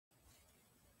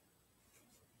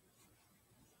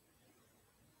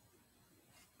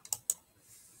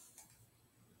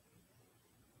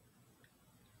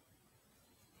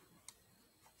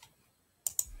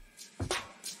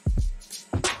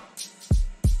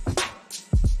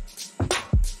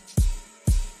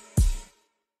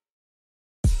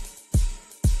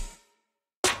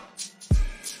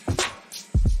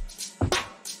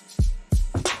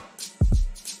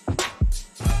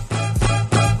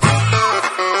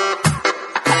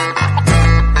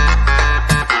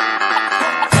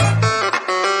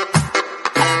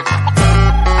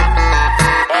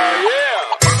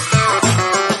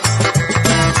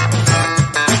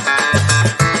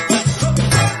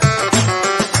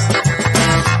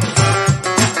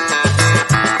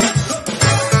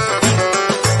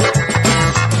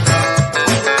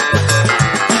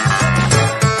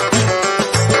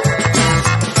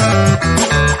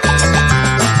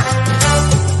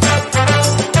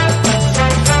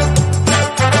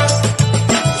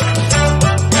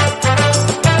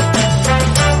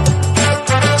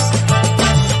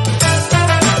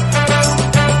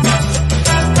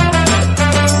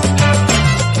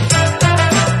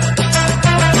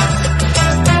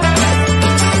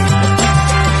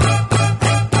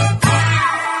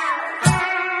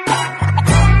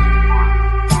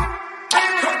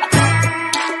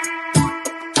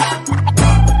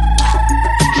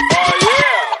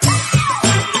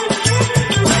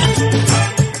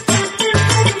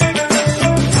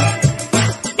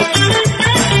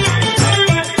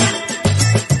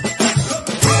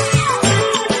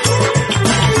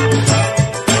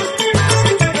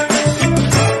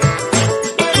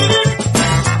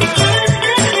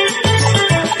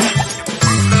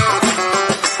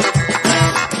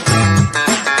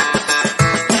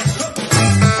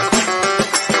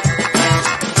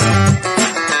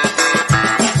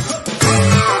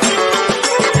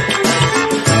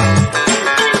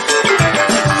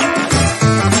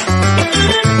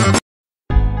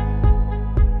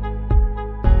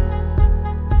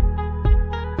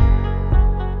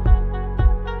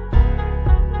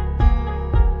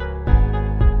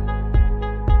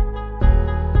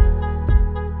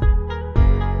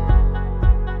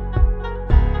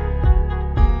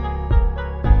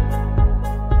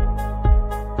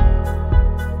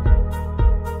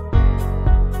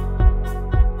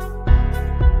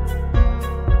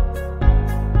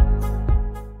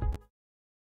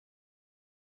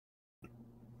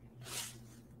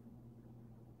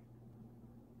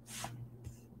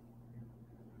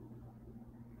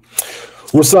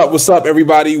What's up,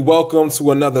 everybody? Welcome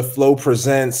to another F.L.O.W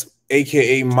Presents,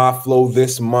 aka My F.L.O.W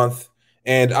this month.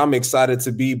 And I'm excited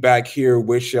to be back here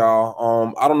with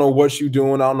y'all. I don't know what you're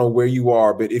doing, I don't know where you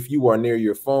are, but if you are near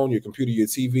your phone, your computer, your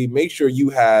TV, make sure you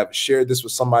have shared this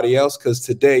with somebody else, because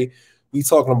today we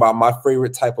talking about my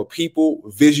favorite type of people,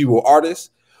 visual artists.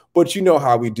 But you know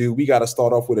how we do. We got to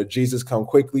start off with a Jesus Come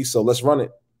Quickly, so let's run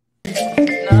it.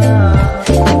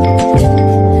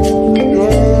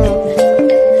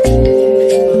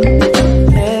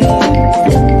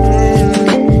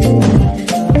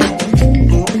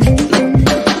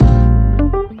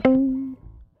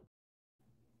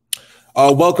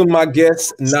 Welcome my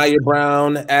guest, Naya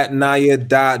Brown at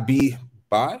Naya.b.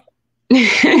 Bye.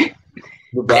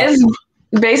 It's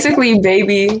basically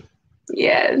baby.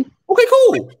 Yeah. Okay,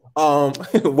 cool.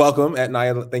 Welcome at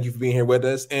Naya. Thank you for being here with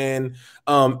us. And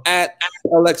at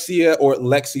Alexia, or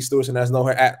Lexi Stewart, as know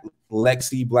her, at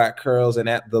Lexi Black Curls and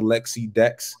at the Lexi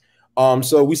Dex.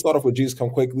 So we start off with Jesus Come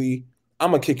Quickly.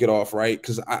 I'm gonna kick it off, right?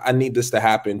 Because I need this to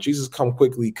happen. Jesus Come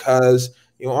Quickly, because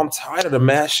I'm tired of the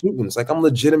mass shootings. Like, I'm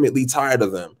legitimately tired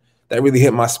of them. That really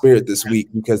hit my spirit this week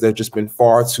because there've just been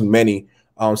far too many.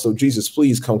 So Jesus,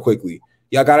 please come quickly.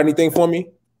 Y'all got anything for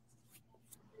me?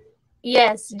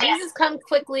 Yes, Jesus Come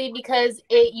Quickly, because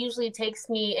it usually takes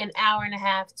me an hour and a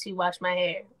half to wash my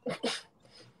hair.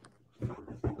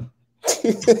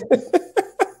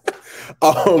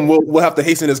 We'll have to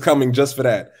hasten his coming just for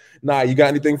that. Nah, you got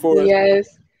anything for us?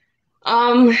 Yes.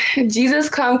 Jesus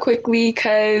Come Quickly,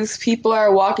 because people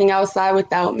are walking outside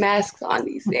without masks on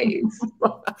these days.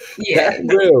 Yeah.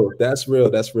 That's real.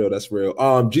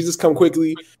 Jesus Come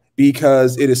Quickly,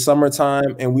 because it is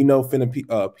summertime and we know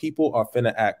people are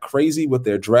finna act crazy with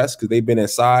their dress because they've been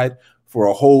inside for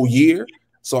a whole year.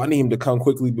 So I need him to come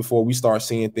quickly before we start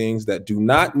seeing things that do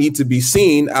not need to be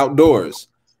seen outdoors.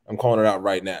 I'm calling it out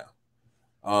right now.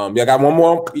 Y'all got one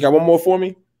more? You got one more for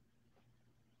me?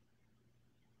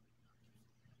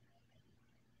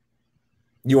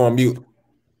 You on mute.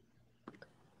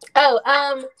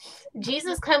 Oh,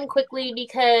 Jesus Come Quickly,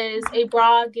 because a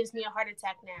bra gives me a heart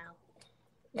attack now.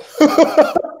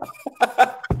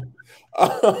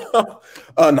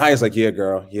 Naya's like, yeah,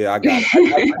 girl. Yeah, I got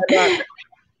it.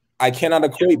 I cannot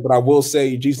equate, but I will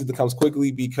say Jesus Comes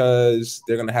Quickly, because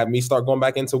they're going to have me start going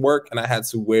back into work, and I had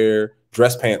to wear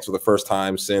dress pants for the first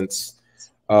time since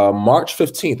March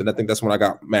 15th, and I think that's when I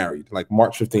got married. Like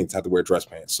March 15th, I had to wear dress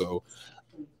pants. So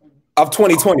of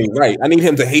 2020, right? I need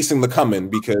him to hasten the coming,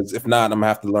 because if not, I'm gonna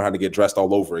have to learn how to get dressed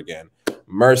all over again.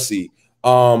 Mercy.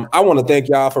 I want to thank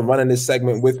y'all for running this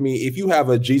segment with me. If you have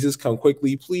a Jesus Come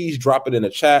Quickly, please drop it in the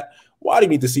chat. Why do you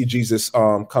need to see Jesus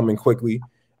coming quickly?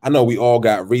 I know we all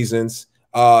got reasons.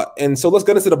 And so let's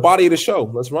get into the body of the show.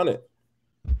 Let's run it.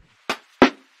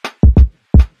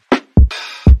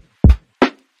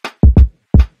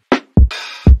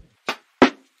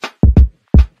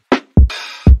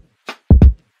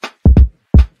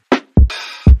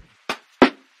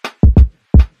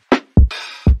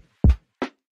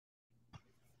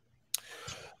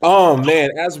 Oh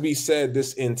man, as we said,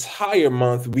 this entire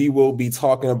month we will be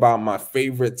talking about my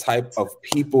favorite type of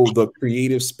people, the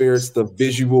creative spirits, the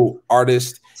visual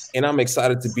artists, and I'm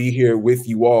excited to be here with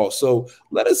you all. So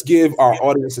let us give our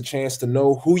audience a chance to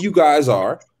know who you guys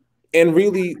are and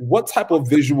really what type of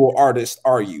visual artist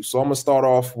are you. So I'm gonna start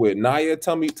off with Naya.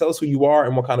 Tell us who you are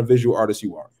and what kind of visual artist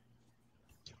you are.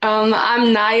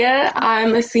 I'm Naya.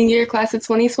 I'm a senior, class of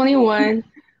 2021.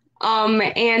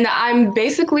 And I'm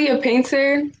basically a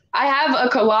painter. I have a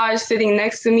collage sitting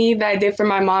next to me that I did for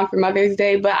my mom for Mother's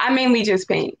Day, but I mainly just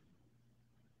paint.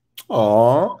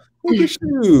 Aw, look at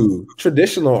you.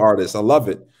 Traditional artist. I love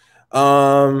it.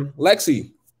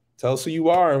 Lexi, tell us who you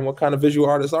are and what kind of visual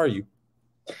artist are you?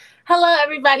 Hello,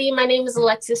 everybody. My name is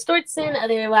Alexis Stortson,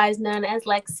 otherwise known as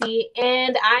Lexi,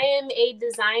 and I am a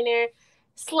designer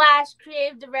 /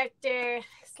 creative director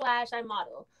 / I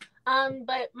model.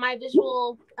 But my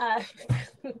visual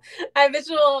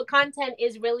content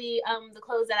is really the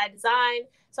clothes that I design.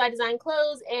 So I design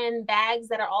clothes and bags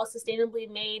that are all sustainably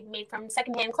made from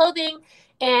secondhand clothing.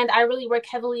 And I really work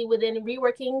heavily within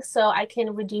reworking so I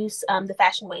can reduce the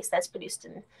fashion waste that's produced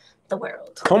in the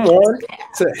world. Come on,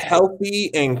 to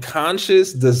healthy and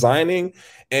conscious designing.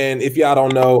 And if y'all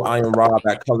don't know, I am Rob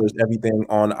at Colors Everything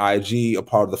on IG, a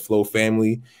part of the F.L.O.W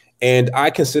family. And I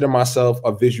consider myself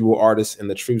a visual artist in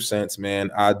the true sense,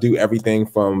 man. I do everything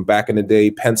from back in the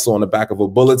day, pencil on the back of a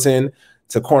bulletin,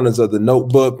 to corners of the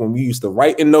notebook when we used to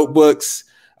write in notebooks.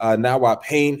 Now I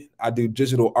paint, I do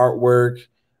digital artwork.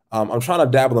 I'm trying to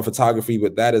dabble in photography,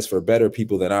 but that is for better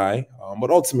people than I. But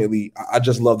ultimately, I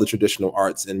just love the traditional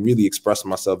arts and really expressing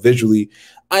myself visually.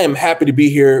 I am happy to be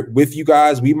here with you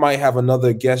guys. We might have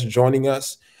another guest joining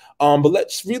us, but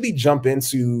let's really jump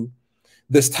into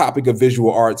this topic of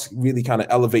visual arts, really kind of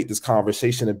elevate this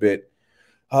conversation a bit.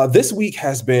 This week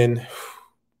has been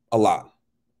a lot.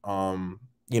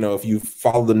 If you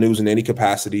follow the news in any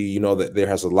capacity, you know that there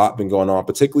has a lot been going on,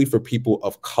 particularly for people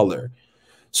of color.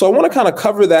 So I want to kind of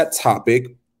cover that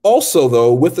topic. Also,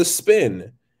 though, with a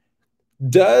spin,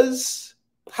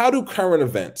 how do current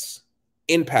events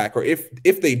impact, or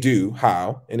if they do,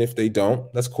 how, and if they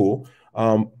don't, that's cool.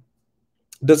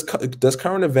 Does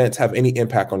current events have any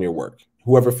impact on your work?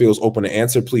 Whoever feels open to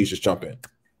answer, please just jump in.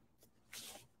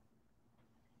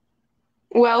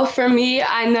 Well, for me,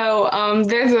 I know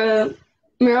there's a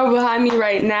mural behind me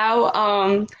right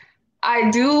now.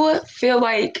 I do feel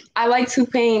like I like to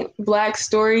paint Black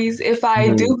stories. If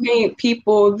I do paint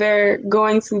people, they're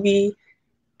going to be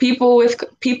people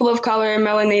of color and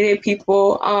melanated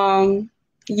people.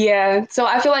 Yeah, so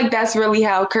I feel like that's really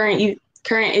how current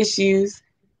issues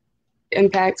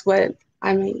impact what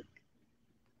I make.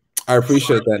 I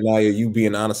appreciate that, Naya, you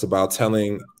being honest about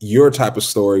telling your type of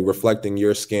story, reflecting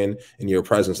your skin and your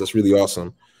presence. That's really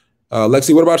awesome.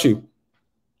 Lexi, what about you?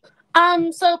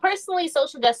 So personally,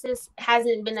 social justice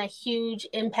hasn't been a huge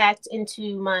impact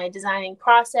into my designing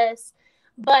process,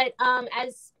 but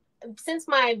since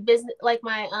my business, like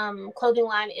my clothing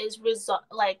line is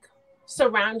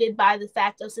surrounded by the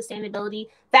fact of sustainability,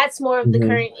 that's more of the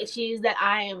current issues that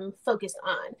I am focused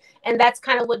on, and that's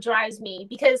kind of what drives me,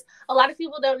 because a lot of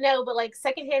people don't know, but like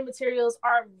secondhand materials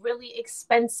are really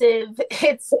expensive.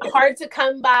 It's hard to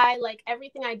come by. Like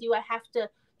everything I do, I have to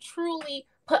truly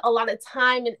put a lot of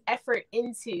time and effort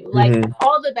into. Like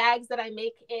all the bags that I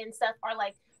make and stuff are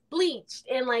like bleached,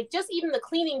 and like just even the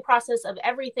cleaning process of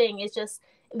everything is just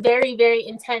very, very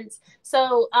intense.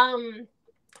 So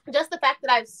just the fact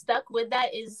that I've stuck with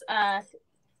that is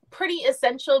pretty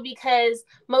essential, because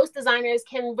most designers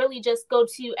can really just go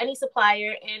to any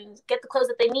supplier and get the clothes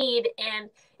that they need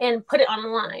and put it on the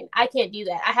line. I can't do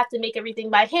that. I have to make everything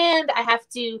by hand. I have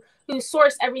to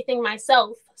source everything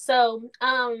myself. So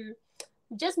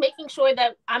just making sure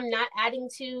that I'm not adding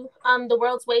to the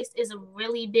world's waste is a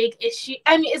really big issue.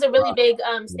 I mean, is a really big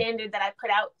standard that I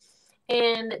put out.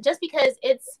 And just because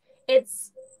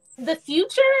it's the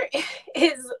future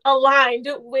is aligned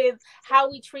with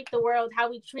how we treat the world, how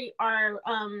we treat our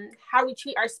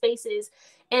spaces.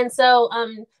 And so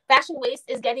fashion waste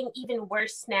is getting even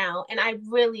worse now, and I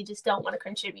really just don't want to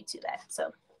contribute to that.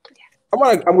 So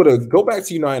yeah. I'm gonna go back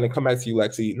to you, Naya, and come back to you,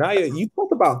 Lexi. Naya, you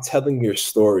talked about telling your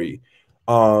story.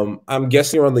 I'm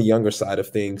guessing you're on the younger side of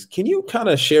things. Can you kind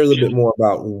of share a little bit more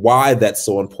about why that's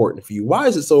so important for you? Why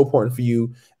is it so important for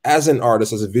you as an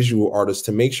artist, as a visual artist,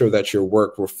 to make sure that your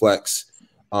work reflects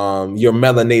your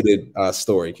melanated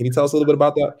story? Can you tell us a little bit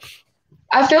about that?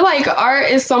 I feel like art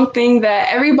is something that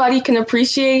everybody can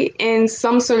appreciate in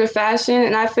some sort of fashion.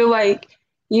 And I feel like,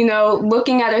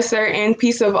 looking at a certain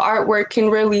piece of artwork can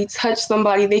really touch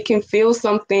somebody. They can feel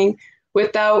something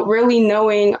without really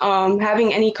knowing,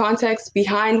 having any context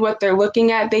behind what they're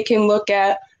looking at. They can look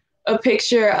at a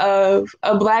picture of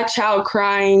a Black child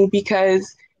crying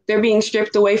because they're being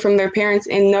stripped away from their parents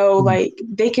and know like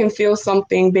they can feel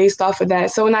something based off of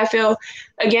that. So when I feel,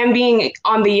 again, being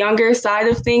on the younger side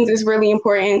of things is really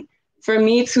important for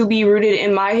me to be rooted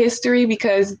in my history,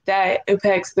 because that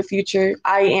impacts the future.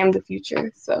 I am the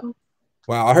future. So.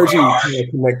 Wow, I heard you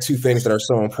connect two things that are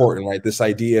so important, right? This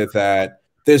idea that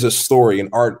there's a story, and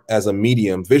art as a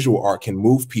medium, visual art can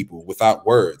move people without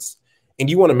words. And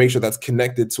you want to make sure that's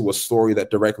connected to a story that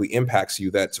directly impacts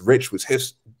you, that's rich with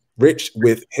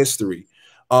history.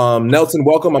 Nelson,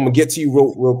 welcome. I'm gonna get to you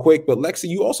real quick, but Lexi,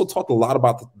 you also talked a lot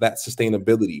about that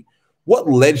sustainability. What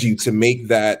led you to make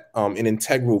that an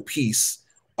integral piece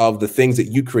of the things that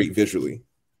you create visually?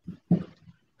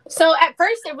 So at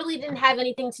first, it really didn't have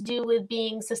anything to do with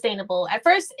being sustainable. At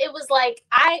first, it was like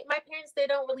my parents, they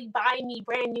don't really buy me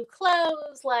brand new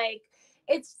clothes. Like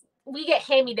we get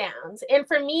hand-me-downs. And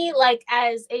for me, like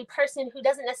as a person who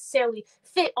doesn't necessarily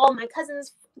fit all my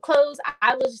cousins' clothes,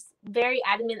 I was very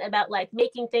adamant about like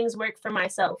making things work for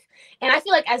myself. And I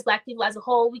feel like as Black people as a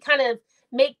whole, we kind of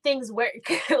make things work.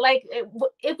 Like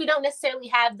if we don't necessarily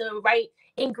have the right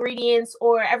ingredients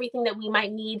or everything that we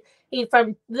might need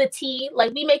from the tea,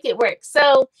 like we make it work.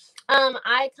 So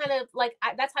I kind of like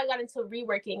that's how I got into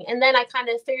reworking, and then I kind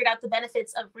of figured out the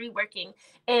benefits of reworking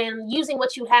and using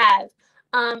what you have,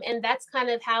 and that's kind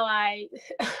of how I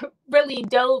really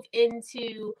dove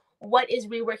into what is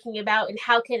reworking about and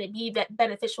how can it be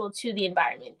beneficial to the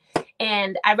environment.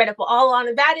 And I read up all on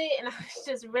about it, and I was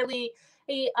just really,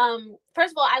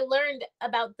 first of all, I learned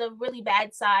about the really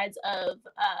bad sides of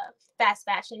fast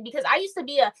fashion, because I used to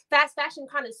be a fast fashion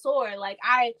connoisseur. Like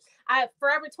I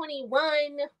Forever 21,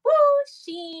 woo,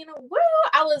 Shein, woo.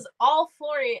 I was all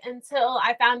for it until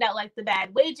I found out like the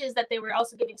bad wages that they were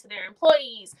also giving to their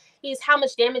employees, is how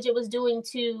much damage it was doing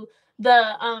to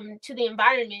the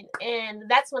environment. And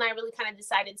that's when I really kind of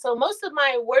decided. So most of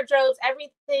my wardrobes,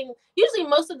 everything, usually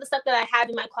most of the stuff that I have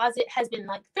in my closet has been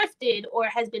like thrifted or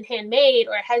has been handmade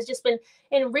or has just been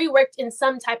reworked in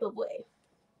some type of way.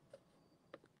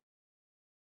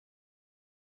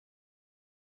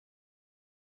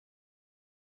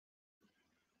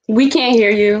 We can't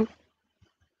hear you.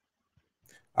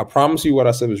 I promise you what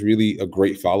I said was really a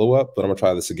great follow-up, but I'm gonna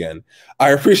try this again.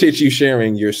 I appreciate you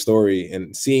sharing your story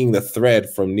and seeing the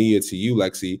thread from Nia to you,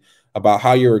 Lexi, about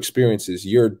how your experiences,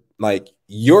 your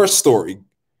story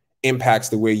impacts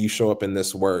the way you show up in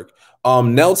this work.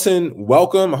 Nelton,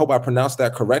 welcome. I hope I pronounced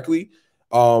that correctly.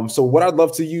 So what I'd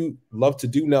love to do,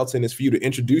 Nelton, is for you to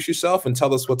introduce yourself and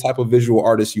tell us what type of visual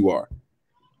artist you are.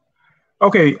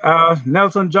 Okay,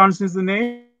 Nelson Johnson is the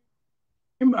name.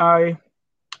 I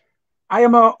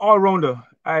am an all-rounder.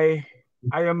 I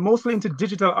am mostly into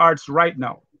digital arts right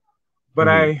now, but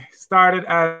I started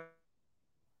as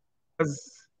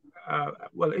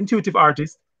intuitive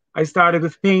artist. I started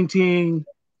with painting.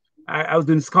 I was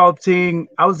doing sculpting.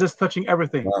 I was just touching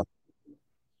everything. Wow.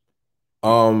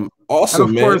 Awesome,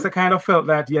 and of course, I kind of felt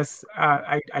that, yes,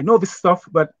 I know this stuff,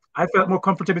 but I felt more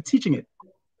comfortable teaching it.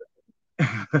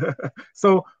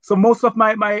 so most of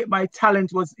my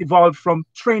talent was evolved from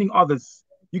training others.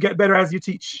 You get better as you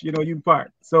teach, you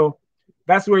impart. So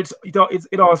that's where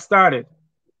it all started.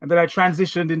 And then I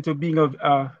transitioned into being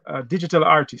a digital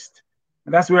artist.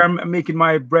 And that's where I'm making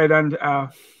my bread and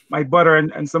my butter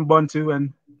and some buntu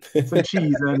and some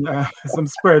cheese and some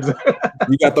spreads.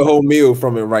 You got the whole meal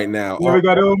from it right now. Yeah, we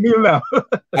got the whole meal now.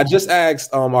 I just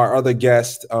asked our other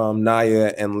guests,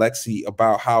 Naya and Lexi,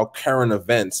 about how current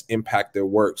events impact their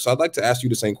work. So I'd like to ask you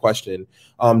the same question.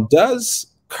 Does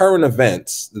current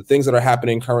events, the things that are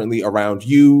happening currently around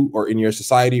you or in your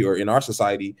society or in our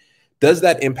society, does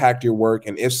that impact your work?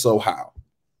 And if so, how?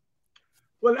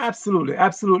 Well, absolutely,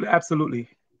 absolutely, absolutely.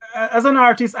 As an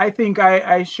artist, I think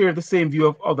I share the same view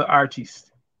of other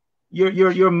artists.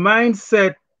 Your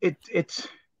mindset, it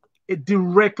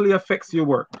directly affects your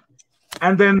work.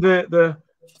 And then the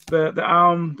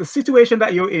situation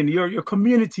that you're in, your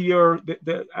community,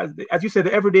 as you said,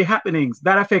 the everyday happenings,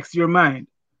 that affects your mind.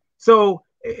 So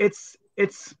it's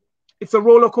a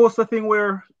roller coaster thing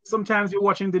where sometimes you're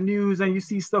watching the news and you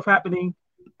see stuff happening.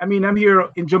 I mean, I'm here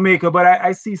in Jamaica, but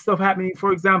I see stuff happening.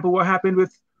 For example, what happened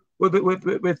with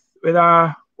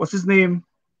what's his name?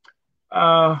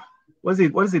 What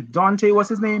is it? Dante? What's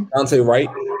his name? Dante Wright.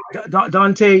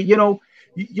 Dante.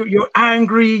 You're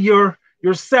angry. You're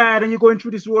sad, and you're going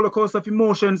through this roller coaster of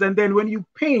emotions. And then when you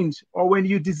paint or when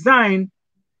you design,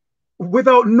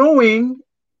 without knowing,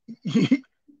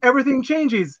 everything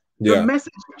changes. Yeah. Your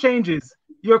message changes.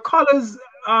 Your colors,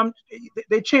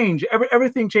 they change.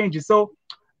 Everything changes. So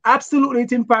absolutely,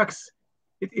 it impacts.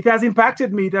 It has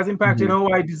impacted me. It has impacted how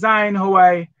I design, how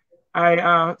I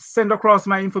send across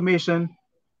my information.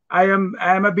 I am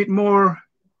a bit more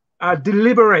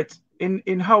deliberate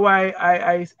in how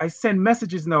I send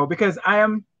messages now, because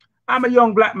I'm a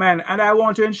young Black man, and I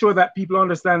want to ensure that people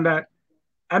understand that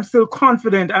I'm still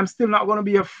confident. I'm still not going to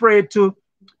be afraid to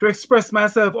express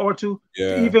myself or to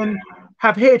even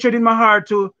have hatred in my heart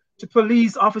to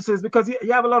police officers, because you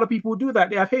have a lot of people who do that.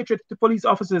 They have hatred to police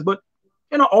officers, but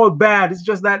they're not all bad. It's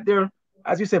just that they're,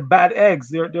 as you said, bad eggs.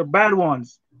 They're bad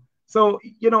ones. So,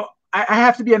 I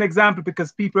have to be an example,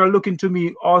 because people are looking to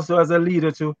me also as a leader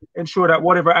to ensure that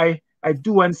whatever I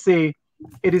do and say,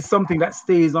 it is something that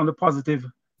stays on the positive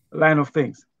line of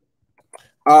things.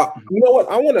 You know what?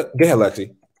 I want to go ahead,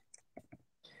 Lexi.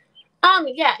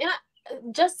 Yeah, and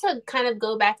just to kind of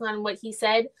go back on what he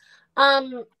said,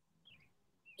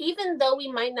 even though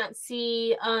we might not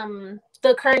see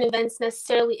the current events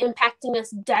necessarily impacting us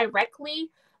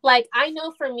directly, like I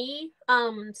know for me,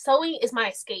 sewing is my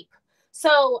escape.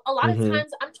 So a lot of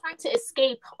times I'm trying to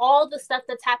escape all the stuff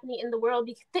that's happening in the world,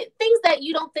 because things that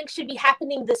you don't think should be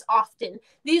happening this often.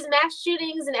 These mass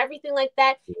shootings and everything like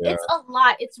that, it's a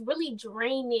lot. It's really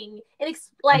draining. And it's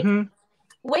like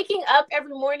waking up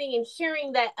every morning and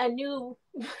hearing that a new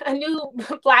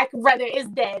Black brother is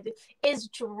dead is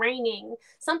draining.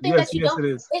 Something that you don't,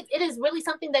 it is really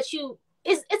something that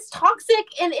it's toxic,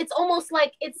 and it's almost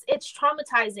like it's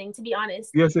traumatizing, to be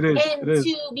honest. Yes, it is. And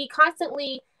to be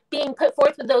constantly being put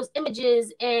forth with those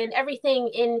images and everything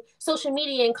in social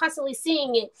media and constantly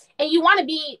seeing it. And you want to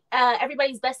be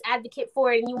everybody's best advocate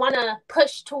for it. And you want to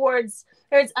push towards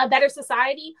there's a better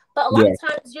society. But a lot of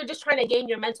times you're just trying to gain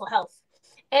your mental health.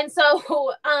 And so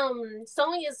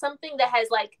sewing is something that has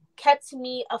like kept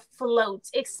me afloat,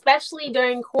 especially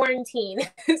during quarantine.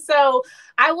 So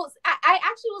I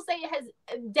actually will say it has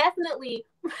definitely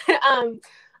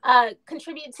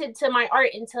contributed to my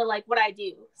art and to like what I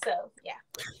do. So yeah.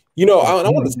 You know, I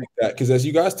want to take that because as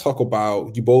you guys talk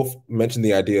about, you both mentioned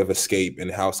the idea of escape and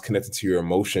how it's connected to your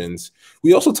emotions.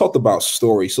 We also talked about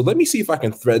story. So let me see if I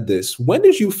can thread this. When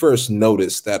did you first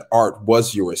notice that art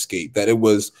was your escape? That it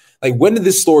was like, when did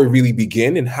this story really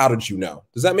begin and how did you know?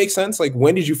 Does that make sense? Like,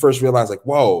 when did you first realize like,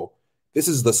 whoa, this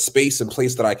is the space and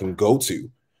place that I can go to?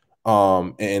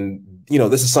 And you know,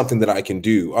 this is something that I can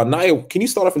do. Naya, can you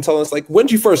start off and tell us like, when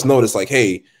did you first notice like,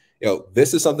 hey, you know,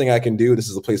 this is something I can do. This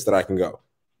is a place that I can go.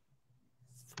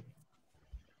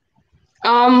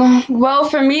 Well,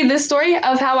 for me, the story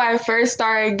of how I first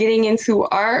started getting into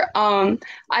art,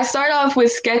 I started off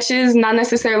with sketches, not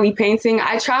necessarily painting.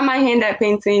 I tried my hand at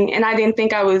painting and I didn't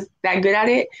think I was that good at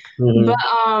it. But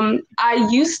I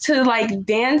used to like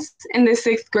dance in the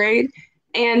 6th grade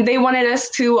and they wanted us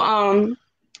to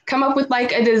come up with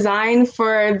like a design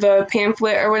for the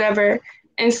pamphlet or whatever.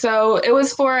 And so it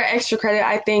was for extra credit.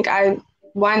 I think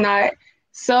why not?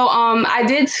 So I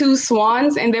did 2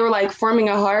 swans and they were like forming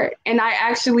a heart and I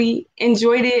actually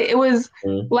enjoyed it. It was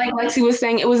like Lexi was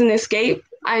saying, it was an escape.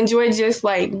 I enjoyed just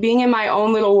like being in my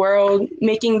own little world,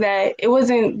 making that it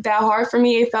wasn't that hard for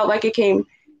me. It felt like it came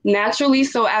naturally.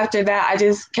 So after that, I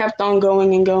just kept on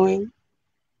going and going.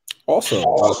 Awesome.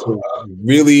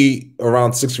 Really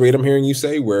around 6th grade, I'm hearing you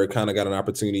say, where kind of got an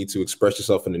opportunity to express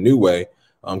yourself in a new way.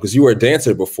 Because you were a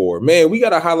dancer before. Man, we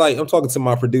got to highlight, I'm talking to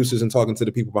my producers and talking to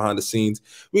the people behind the scenes.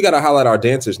 We got to highlight our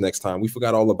dancers next time. We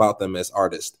forgot all about them as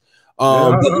artists.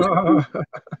 I'm going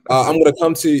to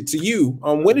come to you.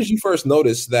 When did you first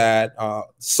notice that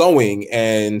sewing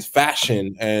and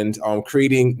fashion and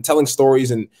telling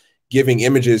stories and giving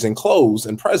images and clothes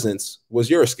and presents was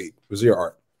your escape, was your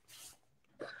art?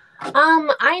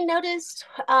 I noticed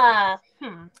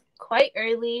quite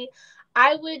early.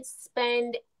 I would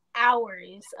spend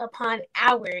hours upon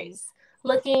hours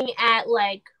looking at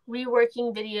like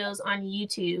reworking videos on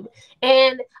YouTube.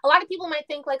 And a lot of people might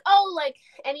think like, oh, like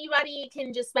anybody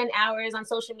can just spend hours on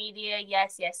social media.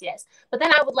 Yes. But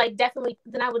then I would like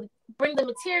then I would bring the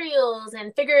materials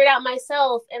and figure it out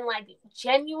myself and like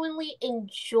genuinely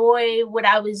enjoy what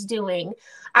I was doing.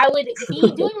 I would be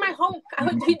doing my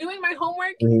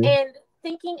homework and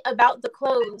thinking about the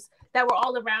clothes that were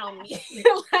all around me,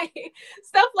 like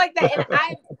stuff like that.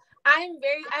 And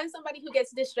I'm somebody who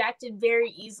gets distracted very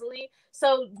easily.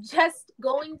 So just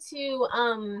going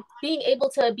to being able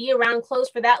to be around clothes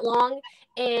for that long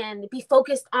and be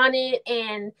focused on it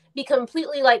and be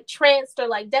completely like tranced or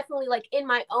like definitely like in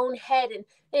my own head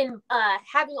and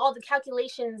having all the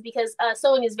calculations, because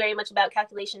sewing is very much about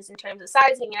calculations in terms of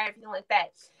sizing and everything like that.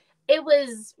 It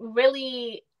was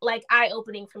really like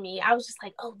eye-opening for me. I was just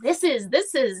like, oh, this is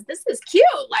cute.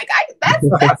 Like that's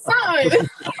something.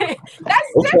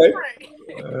 That's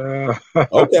different.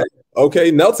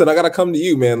 Okay. Nelson, I gotta come to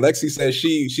you, man. Lexi says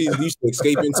she's used to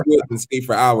escape into it and escape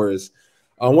for hours.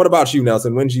 What about you,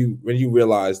 Nelson? When you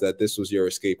realized that this was your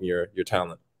escape and your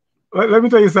talent? Let me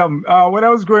tell you something. When I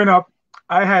was growing up,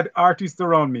 I had artists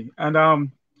around me,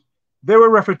 and they were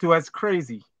referred to as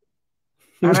crazy.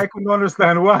 And I couldn't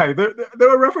understand why. They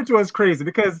were referred to as crazy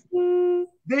because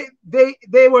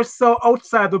they were so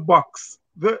outside the box.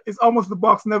 It's almost the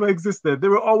box never existed. They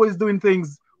were always doing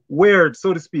things weird,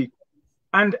 so to speak.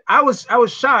 And I was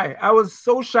shy. I was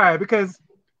so shy because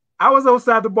I was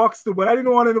outside the box too, but I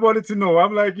didn't want anybody to know.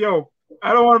 I'm like, yo,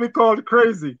 I don't want to be called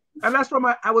crazy. And that's from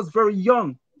I was very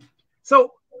young.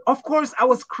 So of course I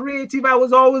was creative. I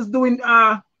was always doing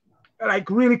like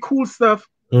really cool stuff.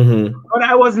 But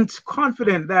I wasn't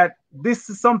confident that this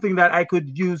is something that I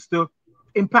could use to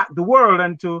impact the world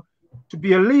and to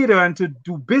be a leader and to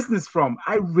do business from.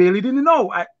 I really didn't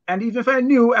know. And even if I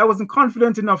knew, I wasn't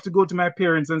confident enough to go to my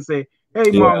parents and say, hey,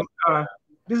 Mom,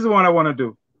 this is what I want to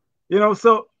do. You know,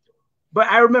 so, but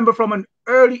I remember from an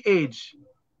early age,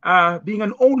 being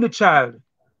an only child,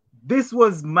 this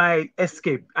was my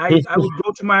escape. I would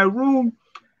go to my room.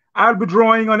 I'd be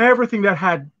drawing on everything that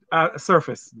had a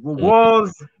surface, the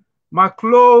walls, my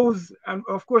clothes, and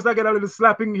of course I get a little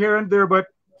slapping here and there, but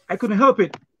I couldn't help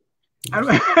it.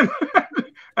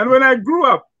 And when I grew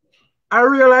up, I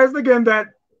realized again that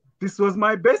this was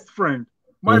my best friend.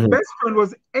 My best friend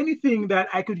was anything that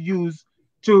I could use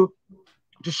to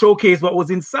to showcase what was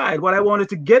inside, what I wanted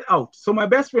to get out. So my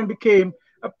best friend became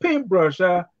a paintbrush,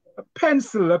 a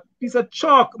pencil, a piece of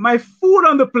chalk, my food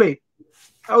on the plate.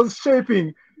 I was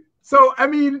shaping. So I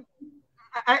mean,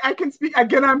 I can speak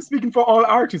again. I'm speaking for all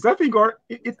artists. I think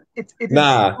it is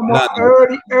from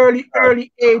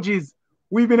early ages.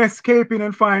 We've been escaping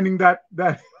and finding that.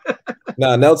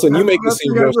 Nah, Nelson, you make it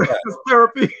seem real sad.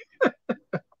 Therapy.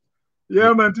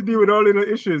 Yeah, man, to deal with all little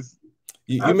issues.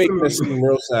 You make it seem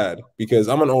real sad because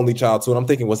I'm an only child too, and I'm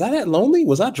thinking, was I that lonely?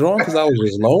 Was I drawn because I was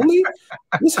just lonely?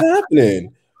 What's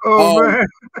happening? Oh man.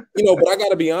 You know, but I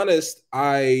gotta be honest.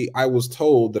 I was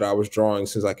told that I was drawing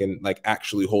since I can like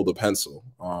actually hold a pencil.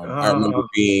 I remember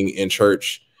being in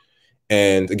church,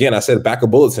 and again, I said back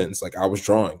of bulletins, like I was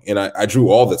drawing, and I drew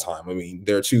all the time. I mean,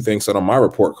 there are two things said on my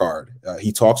report card: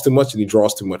 he talks too much and he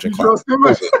draws too much.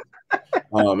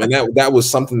 And that was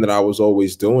something that I was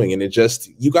always doing, and it just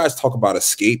you guys talk about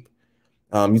escape.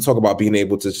 You talk about being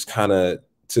able to just kind of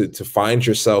to find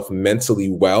yourself mentally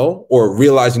well or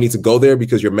realize you need to go there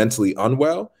because you're mentally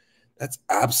unwell. That's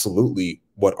absolutely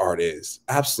what art is.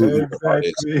 Absolutely what art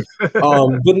is.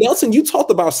 But Nelson, you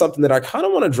talked about something that I kind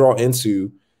of want to draw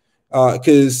into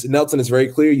because Nelson is very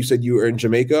clear. You said you were in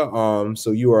Jamaica.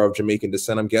 So you are of Jamaican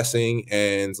descent, I'm guessing.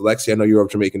 And Lexi, I know you're of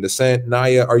Jamaican descent.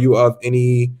 Naya, are you of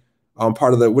any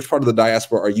which part of the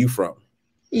diaspora are you from?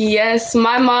 Yes,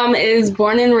 my mom is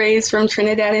born and raised from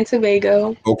Trinidad and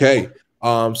Tobago. Okay.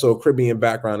 So Caribbean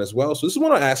background as well. So this is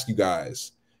what I ask you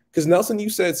guys, because Nelson, you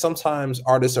said sometimes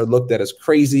artists are looked at as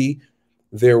crazy.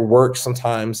 Their work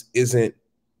sometimes isn't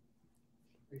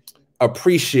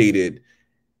appreciated.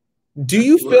 Do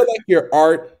you feel like your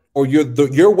art or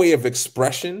your way of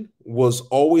expression was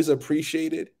always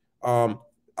appreciated? Let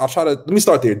me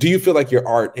start there. Do you feel like your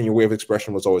art and your way of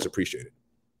expression was always appreciated?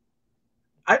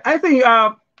 I think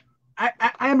I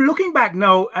am looking back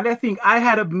now, and I think I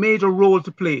had a major role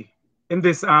to play in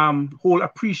this whole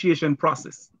appreciation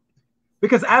process,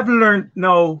 because I've learned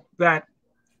now that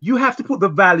you have to put the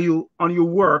value on your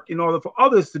work in order for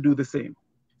others to do the same.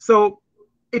 So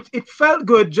it felt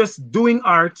good just doing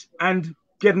art and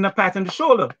getting a pat on the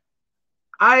shoulder.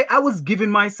 I was giving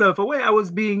myself away. I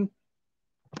was being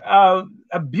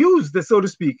abused, so to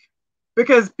speak,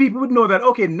 because people would know that,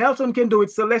 okay, Nelson can do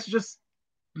it, so let's just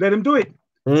let him do it.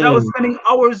 So I was spending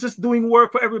hours just doing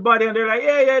work for everybody, and they're like,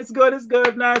 yeah, it's good,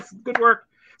 nice, good work.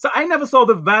 So I never saw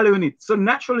the value in it. So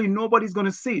naturally, nobody's going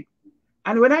to see it.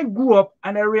 And when I grew up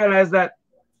and I realized that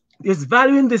there's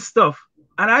value in this stuff,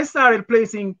 and I started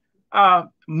placing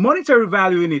monetary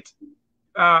value in it,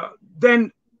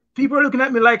 then people are looking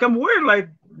at me like I'm weird, like,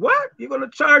 what? You're going to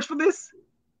charge for this?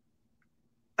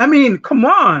 I mean, come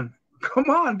on.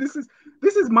 This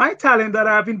is my talent that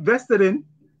I've invested in.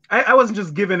 I wasn't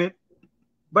just given it.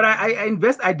 But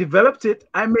I developed it,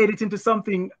 I made it into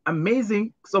something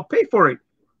amazing, so pay for it.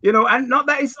 You know, and not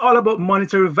that it's all about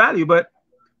monetary value, but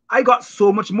I got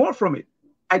so much more from it.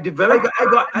 I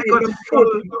got a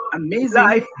full amazing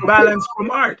life balance from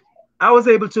art. I was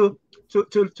able to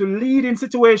lead in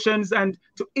situations and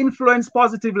to influence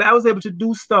positively. I was able to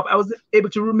do stuff. I was able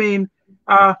to remain,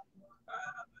 I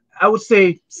would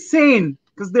say, sane,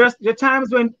 because there are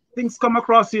times when things come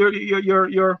across your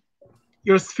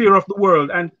sphere of the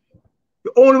world, and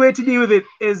the only way to deal with it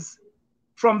is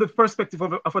from the perspective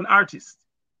of an artist.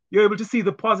 You're able to see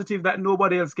the positive that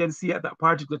nobody else can see at that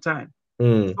particular time.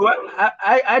 So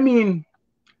I mean,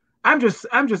 I'm just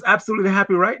absolutely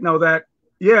happy right now that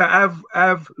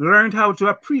I've learned how to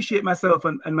appreciate myself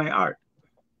and my art.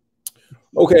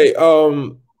 Okay,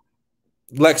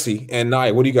 Lexi and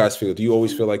Naya, what do you guys feel? Do you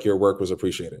always feel like your work was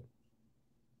appreciated?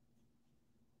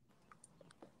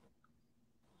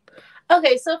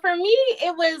 Okay, so for me,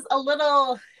 it was a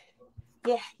little,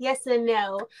 yes and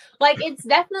no. Like, it's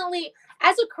definitely,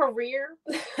 as a career,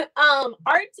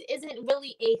 art isn't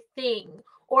really a thing,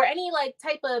 or any like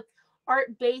type of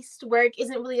art-based work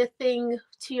isn't really a thing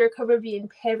to your Caribbean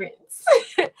parents.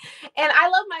 And I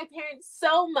love my parents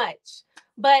so much,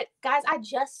 but guys, I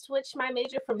just switched my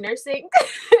major from nursing,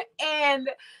 and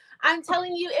I'm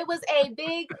telling you, it was a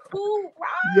big hoorah.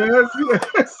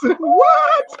 Yes.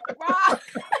 What?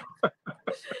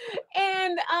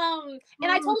 And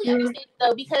I totally understand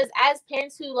though, because as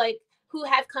parents who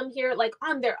have come here like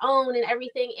on their own and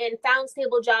everything and found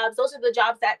stable jobs, those are the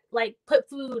jobs that like put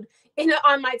food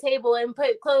on my table and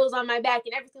put clothes on my back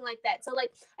and everything like that. So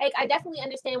like I definitely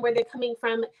understand where they're coming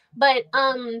from, but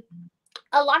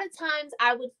a lot of times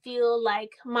I would feel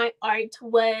like my art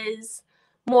was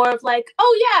more of like,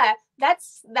 oh yeah,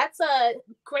 that's a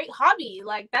great hobby.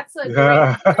 Like that's a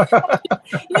great,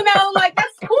 you know, like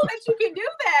that's cool that you can do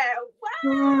that.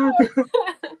 Wow.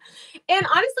 And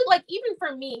honestly, like even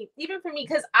for me,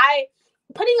 because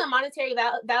putting a monetary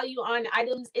value on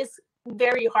items is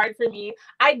very hard for me.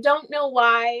 I don't know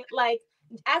why. Like,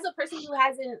 as a person who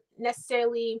hasn't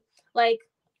necessarily, like,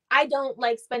 I don't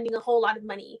like spending a whole lot of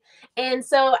money. And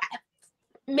so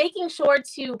making sure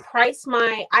to price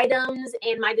my items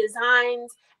and my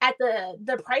designs at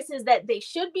the prices that they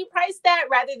should be priced at,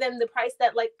 rather than the price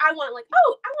that, like, I want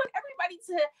everybody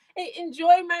to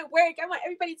enjoy my work. I want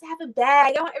everybody to have a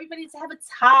bag. I want everybody to have a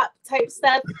top type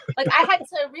stuff. Like, I had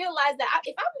to realize that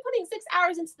if I'm putting 6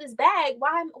 hours into this bag,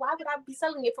 why would I be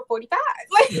selling it for 45?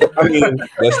 Like, I mean,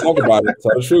 let's talk about it.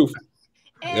 Tell the truth.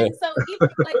 And so, even,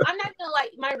 like, I'm not gonna,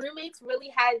 like, my roommates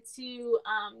really had to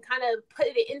kind of put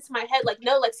it into my head, like,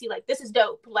 no, Lexi, like, this is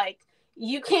dope. Like,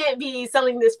 you can't be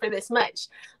selling this for this much.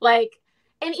 Like,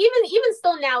 and even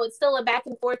still now, it's still a back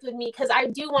and forth with me, because I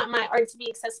do want my art to be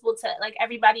accessible to, like,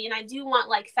 everybody, and I do want,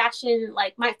 like, fashion,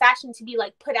 like, my fashion to be,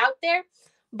 like, put out there.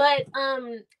 But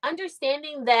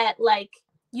understanding that, like,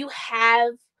 you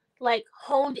have, like,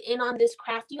 honed in on this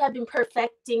craft, you have been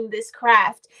perfecting this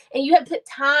craft, and you have put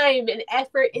time and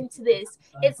effort into this.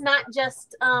 It's not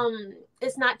just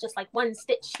like one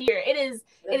stitch here. It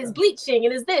is bleaching,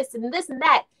 it is this and this and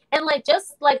that. And, like,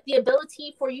 just like the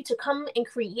ability for you to come and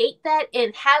create that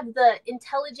and have the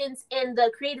intelligence and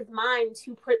the creative mind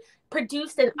to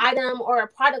produce an item or a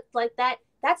product like that,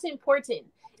 that's important.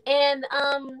 And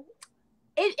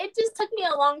it just took me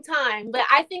a long time, but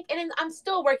I think, and I'm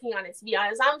still working on it, to be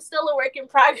honest. I'm still a work in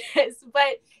progress,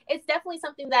 but it's definitely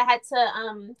something that I had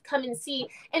to come and see.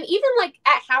 And even, like,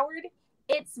 at Howard,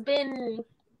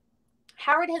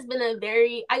 Howard has been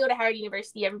I go to Howard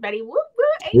University, everybody. Woo,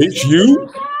 woo, It's you.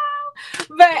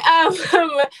 But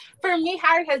for me,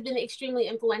 Howard has been extremely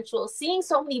influential. Seeing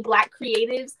so many Black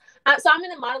creatives. So I'm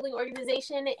in a modeling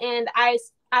organization, and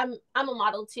I'm a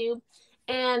model too.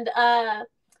 And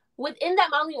within that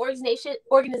modeling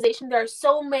organization, there are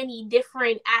so many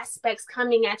different aspects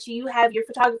coming at you. You have your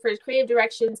photographers, creative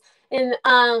directions, and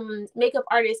makeup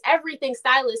artists, everything,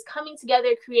 stylists coming together,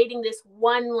 creating this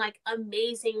one, like,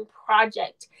 amazing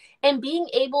project. And being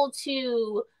able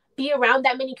to be around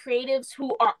that many creatives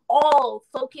who are all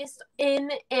focused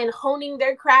in and honing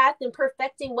their craft and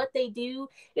perfecting what they do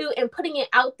and putting it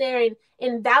out there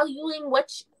and valuing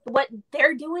what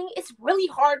they're doing, it's really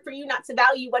hard for you not to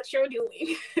value what you're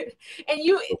doing.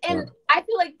 and I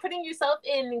feel like putting yourself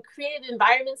in creative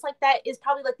environments like that is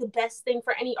probably, like, the best thing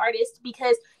for any artist,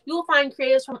 because you will find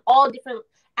creatives from all different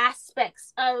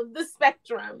aspects of the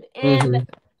spectrum. And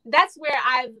that's where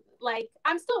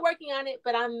I'm still working on it,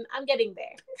 but I'm getting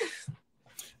there.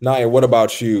 Naya, what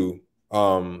about you?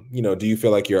 Do you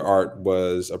feel like your art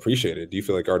was appreciated? Do you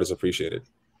feel like art is appreciated?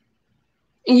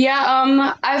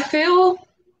 Yeah, I feel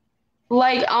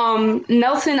like,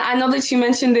 Nelson, I know that you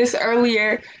mentioned this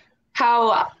earlier,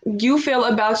 how you feel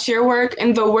about your work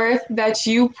and the worth that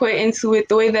you put into it,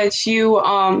 the way that you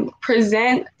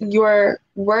present your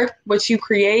work, what you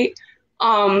create,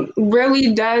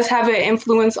 really does have an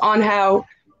influence on how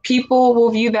people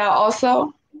will view that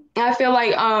also. I feel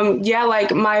like,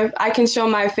 like, I can show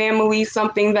my family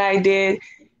something that I did,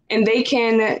 and they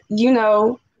can,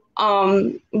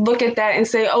 look at that and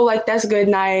say, oh, like, that's good,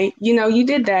 Nye, you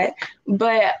did that.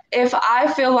 But if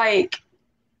I feel like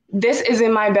this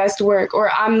isn't my best work,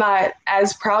 or I'm not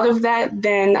as proud of that,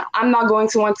 then I'm not going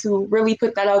to want to really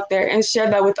put that out there and share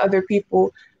that with other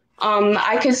people.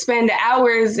 I could spend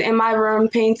hours in my room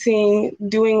painting,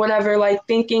 doing whatever, like,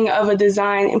 thinking of a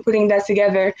design and putting that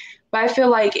together. But I feel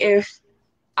like if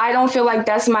I don't feel like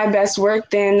that's my best work,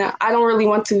 then I don't really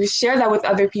want to share that with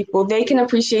other people. They can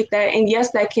appreciate that, and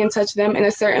yes, that can touch them in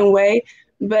a certain way,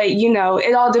 but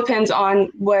it all depends on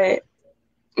what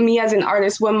me as an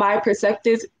artist, what my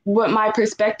perspective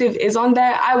is on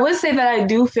that. I would say that I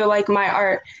do feel like my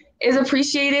art is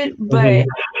appreciated, but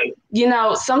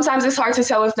sometimes it's hard to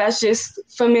tell if that's just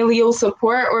familial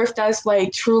support or if that's,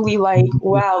 like, truly, like,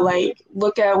 wow, like,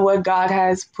 look at what God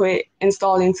has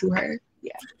installed into her.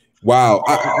 Yeah. Wow.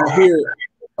 I hear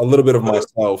a little bit of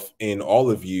myself in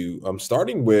all of you. I'm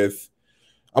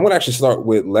going to actually start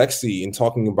with Lexi and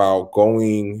talking about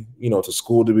going, to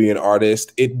school to be an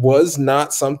artist. It was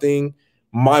not something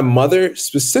my mother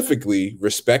specifically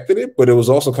respected it, but it was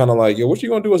also kind of like, yo, what you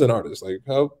going to do as an artist? Like,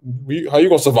 how you going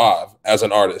to survive as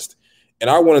an artist? And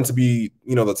I wanted to be,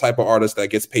 the type of artist that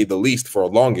gets paid the least for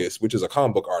longest, which is a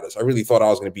comic book artist. I really thought I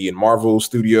was going to be in Marvel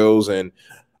Studios and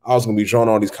I was going to be drawing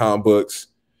all these comic books.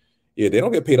 Yeah, they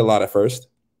don't get paid a lot at first.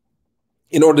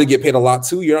 In order to get paid a lot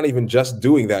too, you're not even just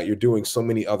doing that. You're doing so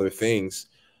many other things.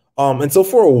 And so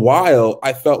for a while,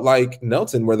 I felt like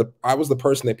Nelson, I was the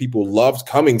person that people loved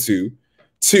coming to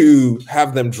to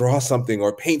have them draw something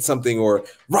or paint something, or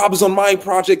Rob is on my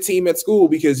project team at school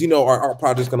because, you know, our art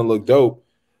project's going to look dope.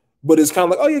 But it's kind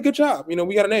of like, oh yeah, good job. You know,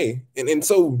 we got an A. And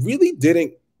so really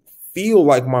didn't feel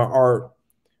like my art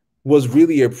was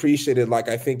really appreciated like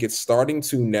I think it's starting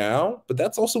to now. But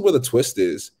that's also where the twist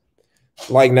is.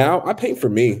 Like now I paint for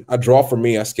me. I draw for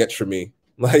me. I sketch for me.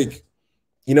 Like,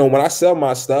 you know, when I sell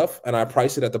my stuff and I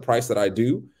price it at the price that I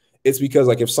do, it's because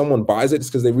like if someone buys it, it's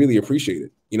because they really appreciate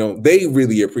it. You know, they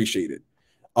really appreciate it.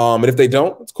 And if they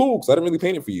don't, it's cool because I didn't really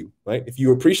paint it for you, right? If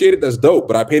you appreciate it, that's dope.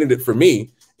 But I painted it for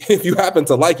me. If you happen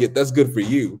to like it, that's good for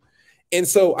you. And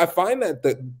so I find that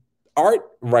the art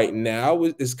right now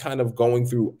is kind of going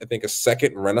through, I think, a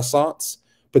second renaissance,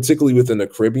 particularly within the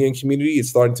Caribbean community. It's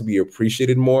starting to be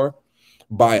appreciated more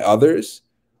by others.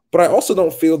 But I also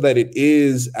don't feel that it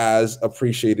is as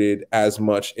appreciated as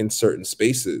much in certain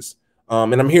spaces.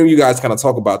 And I'm hearing you guys kind of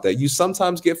talk about that. You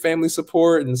sometimes get family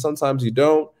support and sometimes you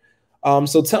don't.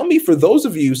 So tell me, for those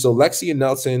of you, so Lexi and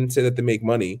Nelson say that they make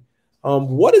money.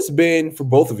 What has been, for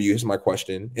both of you, here's my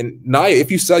question. And Naya, if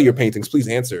you sell your paintings, please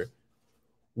answer.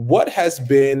 What has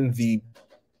been the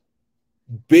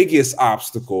biggest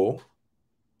obstacle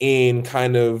in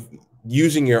kind of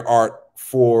using your art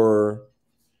for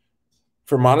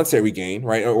monetary gain,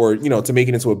 right? Or, you know, to make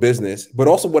it into a business, but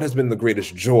also what has been the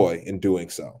greatest joy in doing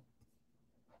so?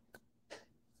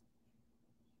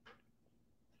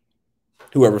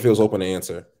 Whoever feels open to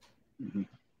answer.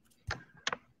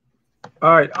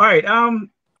 All right.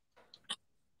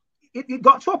 It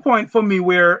got to a point for me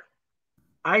where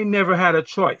I never had a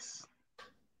choice.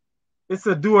 It's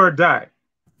a do or die.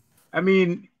 I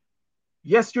mean,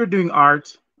 yes, you're doing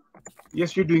art.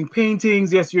 Yes, you're doing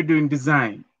paintings. Yes, you're doing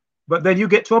design. But then you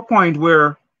get to a point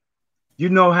where you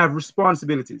now have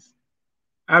responsibilities.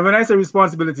 And when I say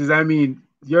responsibilities, I mean,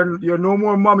 you're no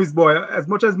more mommy's boy. As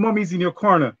much as mommy's in your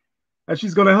corner and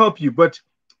she's going to help you, but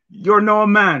you're now a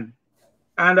man.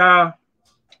 And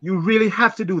you really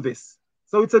have to do this.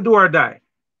 So it's a do or die.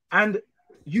 And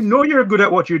you know you're good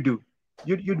at what you do.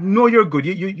 You know you're good.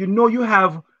 You know you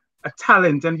have a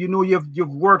talent, and you know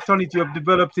you've worked on it, you have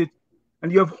developed it,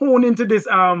 and you have honed into this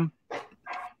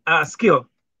skill.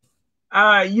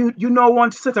 You now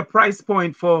want to set a price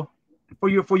point for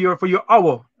your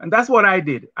hour, and that's what I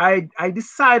did. I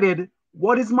decided,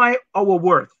 what is my hour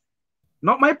worth?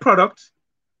 Not my product,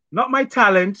 not my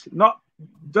talent, not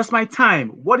just my time.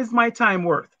 What is my time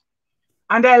worth?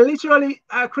 And I literally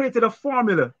created a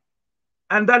formula,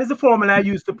 and that is the formula I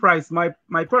use to price my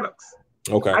products.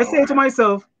 Okay. I say to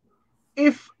myself,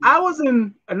 if I was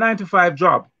in a 9-to-5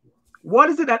 job, what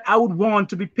is it that I would want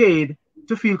to be paid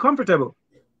to feel comfortable?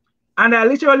 And I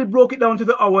literally broke it down to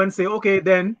the hour and say, okay,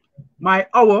 then my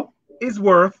hour is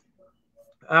worth,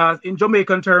 in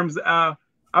Jamaican terms, I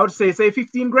would say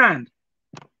 15 grand.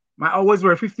 My hour is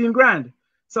worth 15 grand.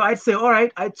 So I'd say, all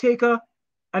right, I take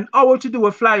an hour to do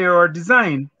a flyer or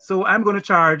design. So I'm going to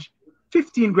charge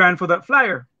 15 grand for that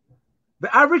flyer.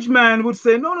 The average man would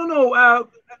say, no,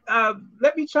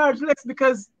 let me charge less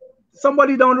because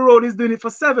somebody down the road is doing it for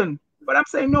 7. But I'm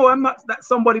saying, no, I'm not that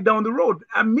somebody down the road.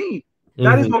 I'm me.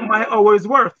 That is what my hour is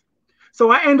worth. So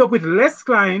I end up with less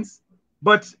clients,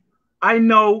 but I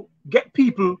now get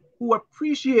people who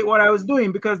appreciate what I was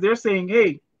doing because they're saying,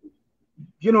 hey,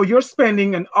 you know, you're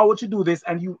spending an hour to do this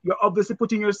and you're obviously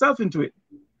putting yourself into it.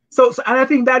 So and I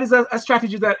think that is a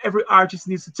strategy that every artist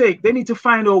needs to take. They need to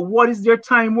find out what is their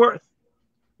time worth,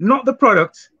 not the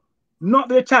product, not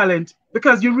their talent,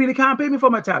 because you really can't pay me for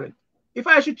my talent. If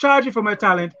I should charge you for my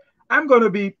talent, I'm going to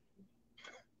be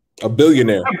a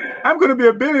billionaire. I'm going to be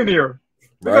a billionaire.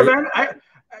 Because right?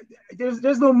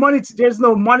 There's no money, there's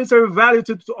no monetary value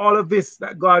to all of this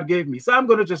that God gave me. So I'm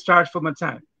going to just charge for my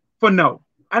time for now.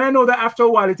 And I know that after a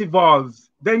while it evolves.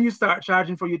 Then you start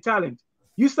charging for your talent.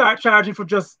 You start charging for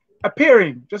just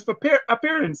appearing, just for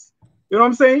appearance. You know what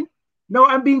I'm saying? No,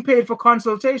 I'm being paid for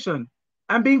consultation.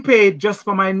 I'm being paid just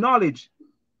for my knowledge.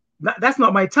 That's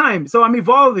not my time. So I'm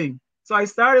evolving. So I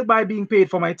started by being paid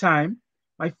for my time,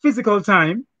 my physical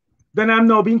time. Then I'm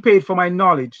now being paid for my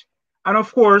knowledge. And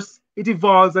of course, it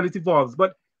evolves and it evolves.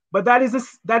 But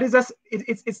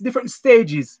it's different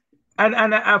stages. And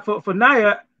for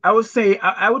Naya, I would say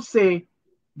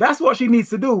that's what she needs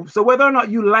to do. So whether or not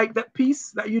you like that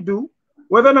piece that you do,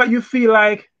 whether or not you feel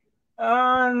like,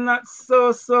 not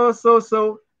so,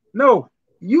 no,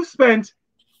 you spent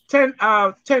 10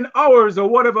 hours or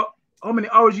whatever, how many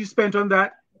hours you spent on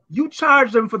that, you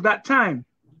charge them for that time.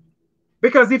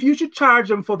 Because if you should charge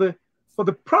them for the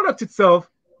product itself,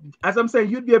 as I'm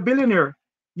saying, you'd be a billionaire.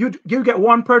 You get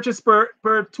one purchase per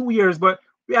 2 years, but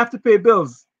we have to pay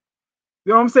bills.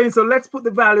 You know what I'm saying? So let's put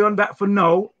the value on that for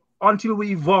now until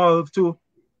we evolve to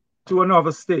to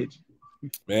another stage.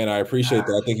 Man, I appreciate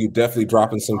that. I think you're definitely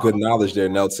dropping some good knowledge there,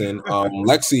 Nelson.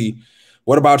 Lexi,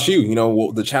 what about you? You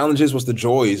know, the challenges, what's the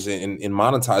joys in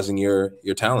monetizing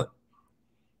your talent?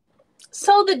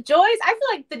 So the joys, I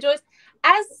feel like the joys,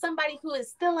 as somebody who is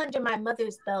still under my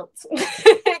mother's belt,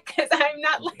 because I'm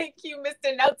not like you,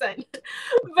 Mr. Nelson,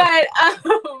 but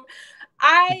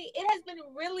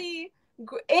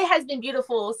it has been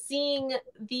beautiful seeing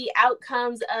the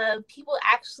outcomes of people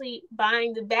actually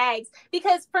buying the bags.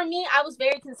 Because for me, I was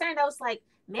very concerned. I was like,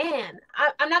 man,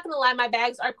 I'm not going to lie, my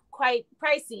bags are quite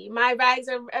pricey. My bags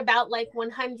are about like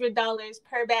 $100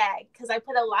 per bag because I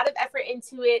put a lot of effort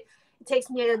into it. It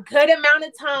takes me a good amount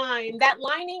of time. That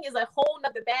lining is a whole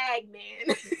nother bag,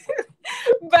 man.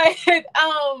 But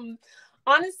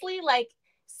honestly, like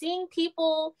seeing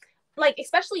people, like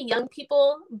especially young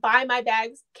people, buy my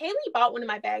bags. Kaylee bought one of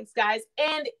my bags, guys,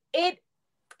 and I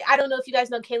don't know if you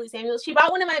guys know Kaylee Samuels. She bought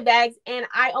one of my bags and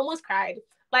I almost cried.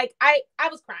 Like I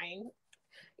was crying.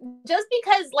 Just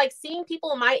because like seeing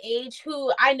people my age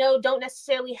who I know don't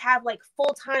necessarily have like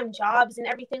full-time jobs and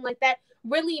everything like that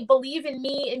really believe in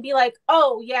me and be like,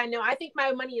 oh yeah, no, I think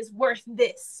my money is worth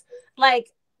this. Like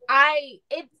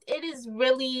it is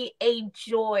really a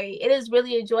joy. It is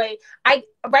really a joy.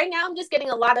 Right now I'm just getting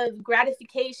a lot of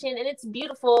gratification and it's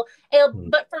beautiful.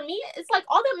 But for me, it's like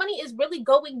all that money is really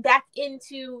going back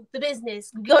into the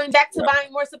business, going back to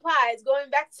buying more supplies,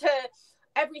 going back to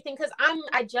everything, because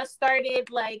I just started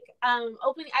like I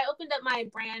opened up my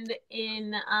brand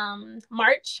in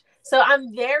March, so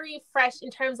I'm very fresh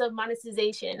in terms of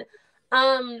monetization.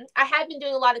 I have been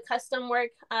doing a lot of custom work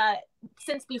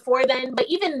since before then, but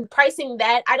even pricing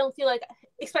that, I don't feel like,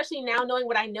 especially now knowing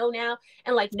what I know now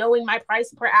and like knowing my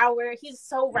price per hour, he's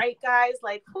so right, guys.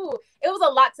 Like, it was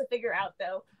a lot to figure out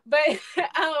though, but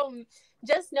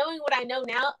just knowing what I know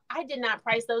now, I did not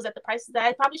price those at the prices that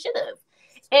I probably should have.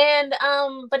 And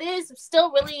but it is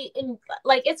still really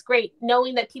it's great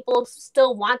knowing that people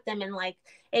still want them and like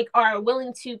are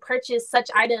willing to purchase such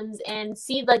items and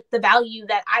see like the value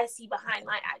that I see behind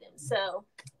my items. So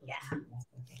yeah.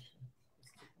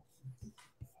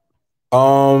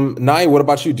 Nai, what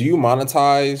about you? Do you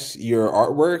monetize your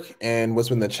artwork, and what's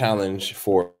been the challenge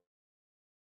for?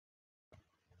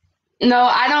 No,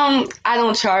 I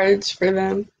don't charge for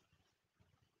them.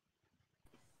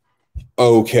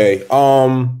 Okay.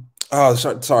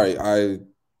 Sorry.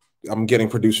 I'm getting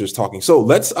producers talking. So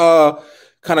let's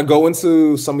kind of go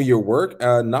into some of your work.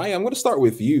 Naya, I'm going to start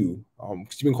with you.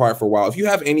 Because you've been quiet for a while. If you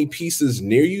have any pieces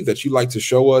near you that you'd like to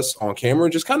show us on camera,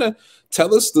 just kind of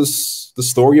tell us the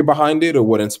story behind it or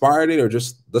what inspired it, or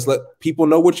just let's let people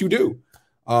know what you do.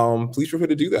 Please feel free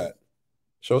to do that.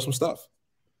 Show us some stuff.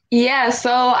 Yeah,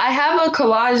 so I have a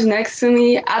collage next to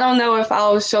me. I don't know if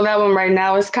I'll show that one right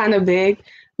now. It's kind of big.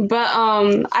 But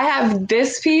I have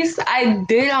this piece I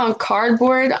did on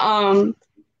cardboard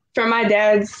for my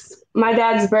dad's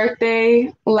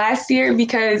birthday last year,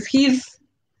 because he's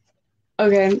a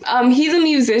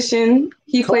musician.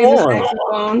 He plays the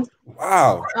saxophone.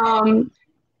 Wow.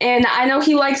 And I know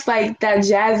he likes like that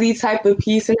jazzy type of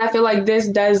piece, and I feel like this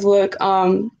does look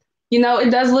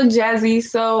it does look jazzy.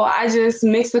 So I just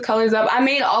mixed the colors up. I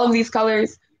made all of these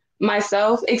colors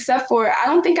myself, except for I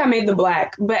don't think I made the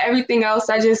black, but everything else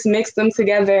I just mixed them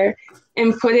together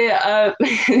and put it up.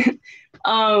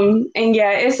 And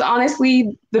yeah, it's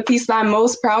honestly the piece that I'm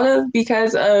most proud of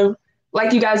because of,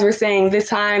 like you guys were saying, the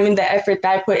time and the effort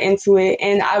that I put into it,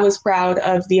 and I was proud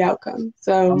of the outcome.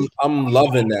 So I'm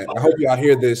loving that. I hope y'all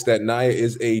hear this, that Naya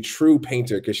is a true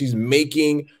painter because she's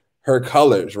making her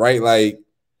colors, right? Like,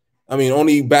 I mean,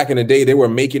 only back in the day, they were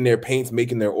making their paints,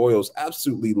 making their oils.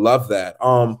 Absolutely love that.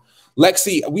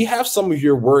 Lexi, we have some of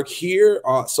your work here.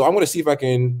 So I'm going to see if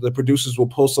the producers will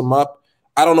pull some up.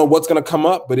 I don't know what's going to come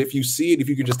up, but if you see it, if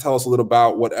you could just tell us a little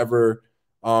about whatever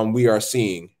we are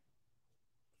seeing.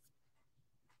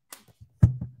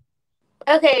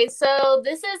 Okay, so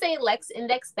this is a Lex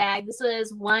Index bag. This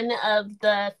was one of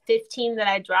the 15 that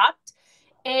I dropped.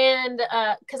 And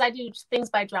because I do things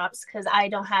by drops because I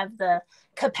don't have the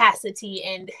capacity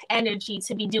and energy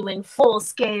to be doing full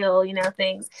scale,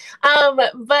 things.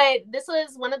 But this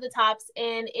was one of the tops,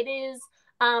 and it is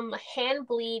hand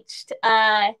bleached.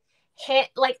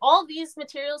 Like all these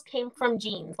materials came from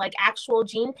jeans, like actual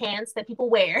jean pants that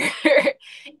people wear.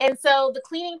 And so the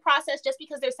cleaning process, just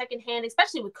because they're secondhand,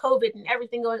 especially with COVID and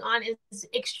everything going on, is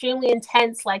extremely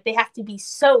intense. Like they have to be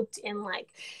soaked in like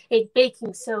a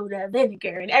baking soda,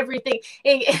 vinegar, and everything,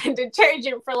 and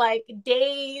detergent for like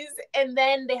days. And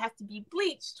then they have to be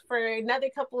bleached for another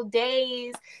couple of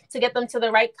days to get them to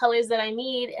the right colors that I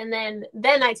need. And then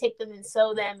I take them and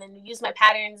sew them and use my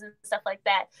patterns and stuff like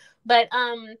that. But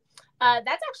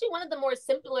That's actually one of the more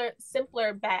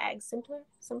simpler bags,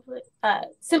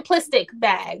 simplistic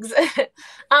bags.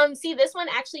 See, this one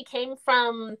actually came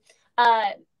from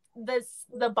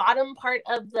the bottom part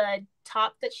of the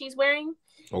top that she's wearing.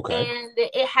 Okay. And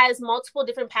it has multiple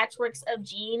different patchworks of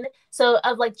jean, so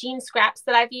of like jean scraps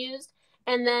that I've used.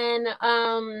 And then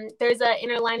there's an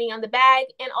inner lining on the bag,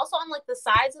 and also on like the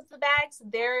sides of the bags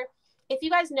there. If you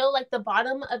guys know like the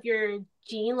bottom of your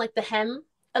jean, like the hem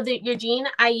of your jean,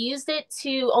 I used it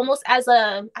to almost as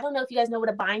a, I don't know if you guys know what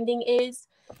a binding is,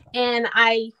 and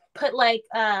I put like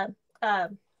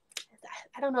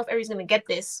I don't know if everybody's gonna get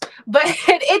this, but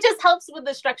it just helps with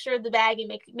the structure of the bag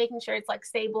and making sure it's like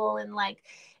stable and like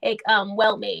it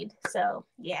well made. So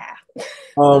yeah.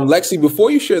 Lexi,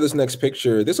 before you share this next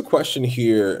picture, there's a question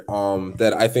here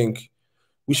that I think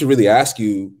we should really ask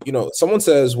you. You know, someone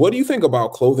says, what do you think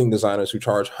about clothing designers who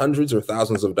charge hundreds or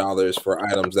thousands of dollars for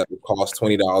items that would cost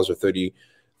 $20 or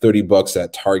 30 bucks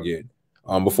at Target?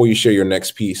 Before you share your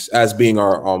next piece, as being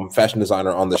our fashion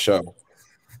designer on the show.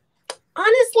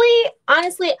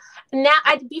 Honestly, now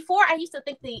before I used to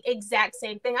think the exact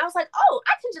same thing. I was like, oh,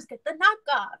 I can just get the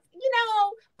knockoff. You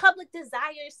know, Public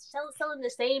Desires selling the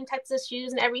same types of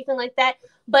shoes and everything like that.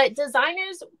 But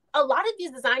designers, a lot of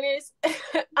these designers,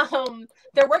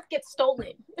 their work gets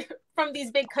stolen from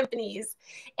these big companies.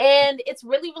 And it's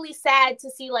really, really sad to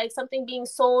see like something being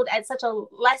sold at such a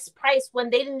less price when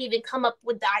they didn't even come up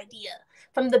with the idea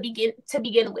from the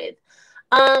begin with.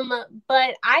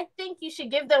 But I think you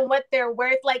should give them what they're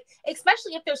worth, like,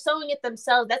 especially if they're sewing it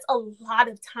themselves. That's a lot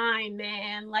of time,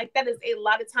 man. Like, that is a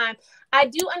lot of time. I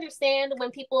do understand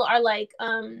when people are like,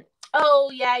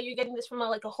 oh yeah, you're getting this from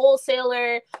a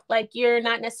wholesaler, like you're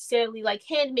not necessarily like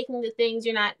hand making the things,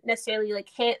 you're not necessarily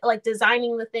like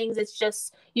designing the things. It's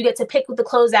just you get to pick the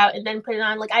clothes out and then put it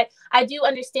on. Like I do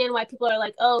understand why people are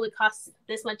like, oh, it costs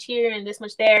this much here and this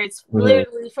much there. It's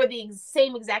literally for the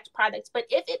same exact products. But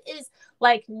if it is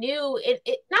like new, it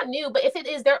not new, but if it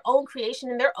is their own creation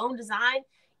and their own design,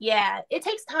 yeah, it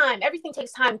takes time. Everything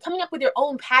takes time. Coming up with your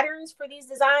own patterns for these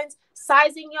designs,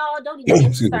 sizing, y'all, don't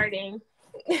even get starting.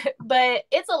 But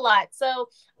it's a lot, so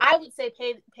I would say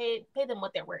pay them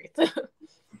what they're worth.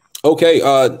 Okay,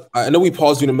 I know we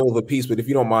paused you in the middle of a piece, but if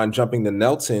you don't mind jumping to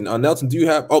Nelson, Nelson, do you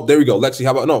have? Oh, there we go, Lexi.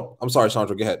 How about? No, I'm sorry,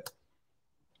 Chandra. Go ahead.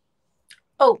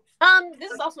 Oh,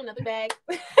 this is also another bag.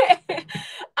 This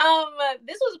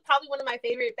was probably one of my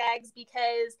favorite bags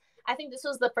because I think this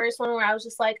was the first one where I was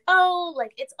just like, oh,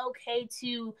 like it's okay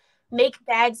to make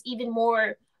bags even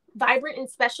more vibrant and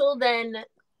special than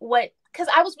what. Because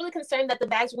I was really concerned that the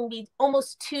bags were going to be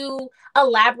almost too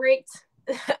elaborate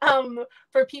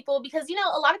for people, because, you know,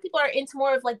 a lot of people are into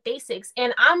more of like basics,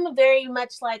 and I'm very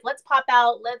much like, let's pop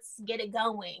out, let's get it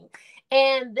going.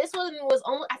 And this one was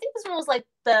only, I think this one was like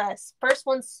the first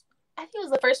one, I think it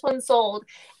was the first one sold,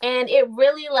 and it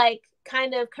really like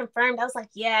kind of confirmed. I was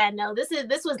like, yeah, no, this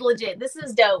was legit, this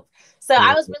is dope. So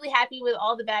I was really happy with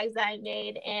all the bags that I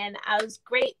made, and I was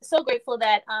so grateful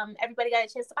that everybody got a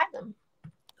chance to buy them.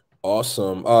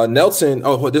 Awesome. Nelson,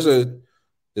 oh, there's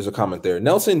a comment there.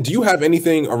 Nelson, do you have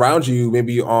anything around you,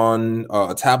 maybe on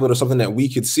a tablet or something that we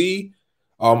could see?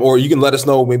 Or you can let us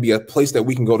know maybe a place that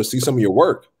we can go to see some of your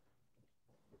work.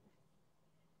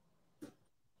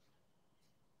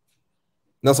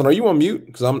 Nelson, are you on mute?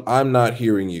 Because I'm not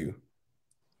hearing you.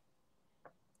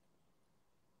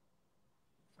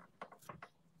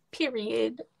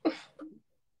 Period.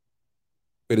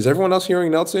 Wait, is everyone else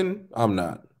hearing Nelson? I'm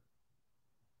not.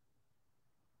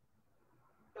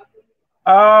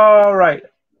 All right.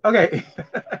 Okay.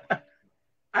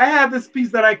 I have this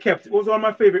piece that I kept. It was one of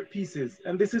my favorite pieces,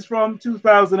 and this is from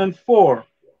 2004.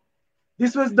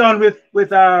 This was done with what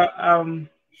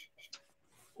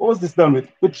was this done with?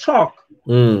 With chalk.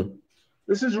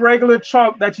 This is regular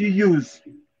chalk that you use,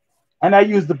 and I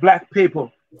used the black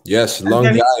paper. Yes, long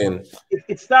iron.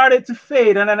 It started to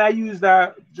fade, and then I used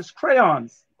just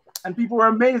crayons, and people were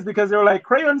amazed because they were like,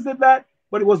 crayons did that,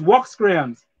 but it was wax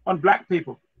crayons on black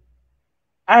paper.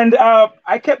 And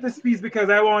I kept this piece because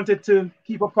I wanted to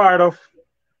keep a part of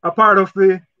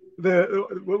the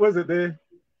what was it, the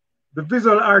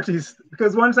visual artist,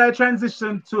 because once I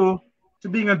transitioned to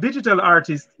being a digital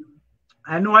artist,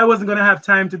 I knew I wasn't going to have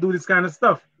time to do this kind of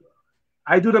stuff.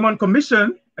 I do them on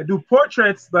commission, I do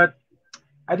portraits, but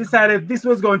I decided this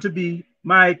was going to be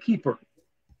my keeper.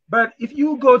 But if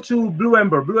you go to Blue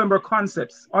Ember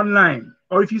Concepts online,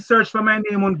 or if you search for my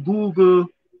name on Google,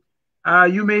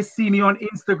 you may see me on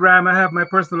Instagram. I have my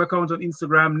personal account on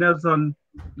Instagram,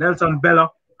 Nelson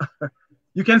Bella.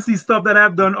 You can see stuff that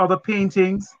I've done, other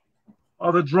paintings,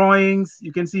 other drawings.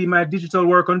 You can see my digital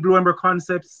work on Blue Ember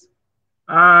Concepts.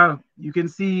 You can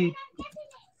see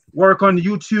work on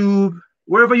YouTube,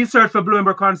 wherever you search for Blue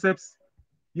Ember Concepts,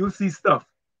 you'll see stuff.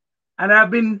 And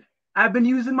I've been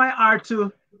using my art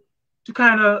to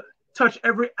kind of touch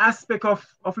every aspect of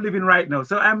living right now.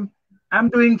 So I'm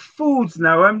doing foods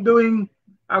now. I'm doing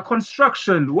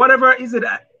construction. Whatever is it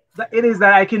that it is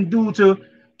that I can do to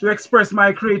express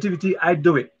my creativity, I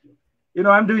do it. You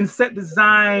know, I'm doing set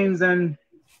designs and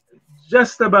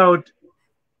just about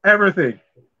everything.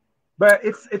 But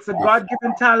it's a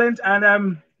God-given talent, and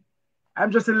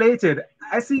I'm just elated.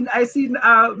 I seen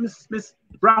Miss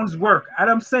Brown's work, and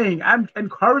I'm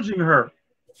encouraging her.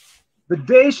 The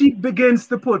day she begins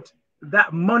to put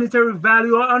that monetary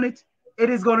value on it, it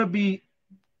is going to be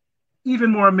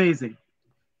even more amazing.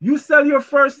 You sell your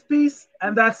first piece,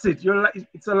 and that's it.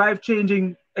 It's a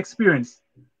life-changing experience,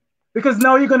 because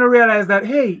now you're going to realize that,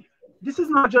 hey, this is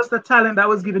not just a talent that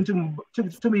was given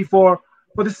to me for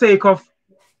the sake of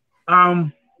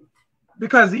um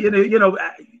because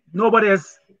nobody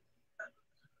has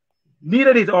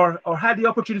needed it or had the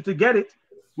opportunity to get it.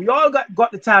 We all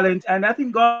got the talent, and I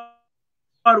think God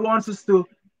wants us to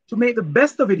make the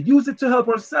best of it, use it to help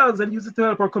ourselves and use it to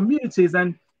help our communities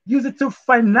and use it to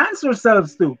finance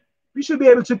ourselves too. We should be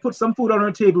able to put some food on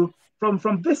our table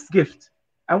from this gift.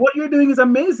 And what you're doing is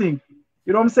amazing.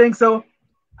 You know what I'm saying? So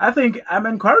I think I'm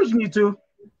encouraging you to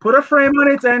put a frame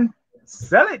on it and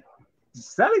sell it.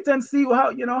 Sell it and see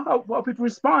how people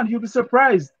respond. You'll be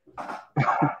surprised.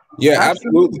 Yeah,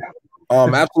 absolutely.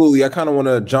 Absolutely. I kind of want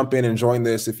to jump in and join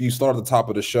this. If you start at the top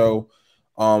of the show,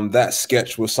 that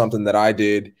sketch was something that I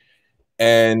did.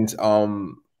 And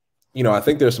I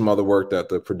think there's some other work that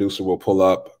the producer will pull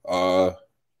up.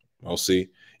 We'll see.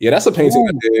 Yeah, that's a painting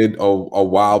I did a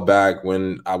while back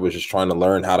when I was just trying to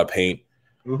learn how to paint.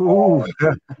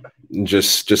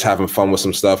 Just having fun with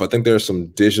some stuff. I think there's some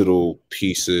digital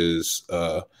pieces,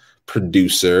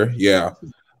 producer. Yeah.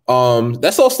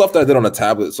 That's all stuff that I did on a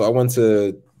tablet. So I went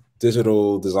to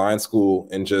digital design school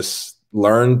and just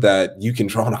learned that you can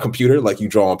draw on a computer like you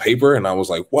draw on paper. And I was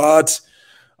like, what?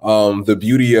 The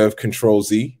beauty of Control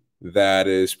Z, that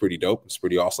is pretty dope. It's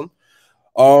pretty awesome.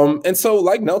 And so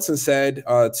like Nelson said,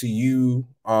 to you,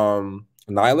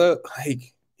 Nyla,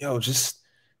 like, just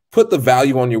put the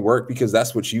value on your work because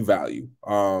that's what you value.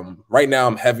 Right now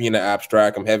I'm heavy into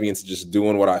abstract. I'm heavy into just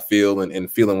doing what I feel and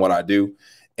feeling what I do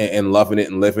and loving it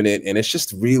and living it. And it's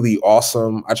just really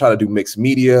awesome. I try to do mixed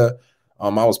media. I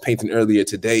was painting earlier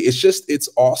today. It's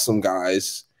awesome,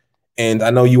 guys. And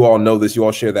I know you all know this. You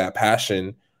all share that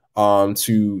passion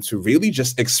to really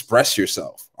just express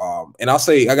yourself. And I'll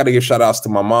say I got to give shout outs to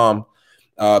my mom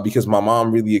because my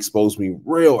mom really exposed me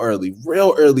real early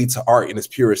to art in its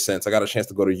purest sense. I got a chance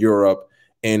to go to Europe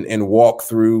and walk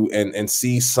through and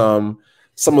see some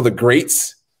of the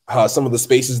greats, some of the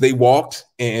spaces they walked,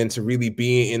 and to really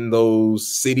be in those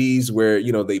cities where,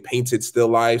 they painted still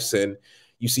lifes and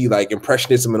you see like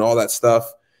impressionism and all that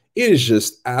stuff. It is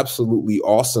just absolutely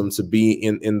awesome to be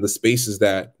in the spaces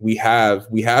that we have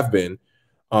been.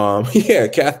 Yeah,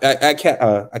 I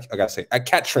gotta say at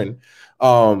Catrin.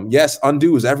 Yes,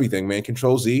 undo is everything, man.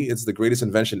 Control Z, it's the greatest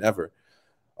invention ever.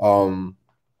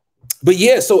 But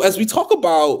yeah, so as we talk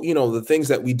about, the things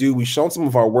that we do, we've shown some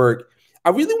of our work. I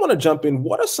really want to jump in.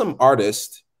 What are some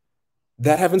artists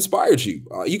that have inspired you?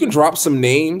 You can drop some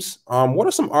names. What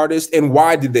are some artists and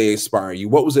why did they inspire you?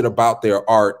 What was it about their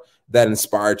art that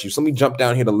inspired you? So let me jump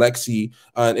down here to Lexi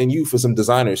and you for some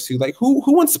designers too. Like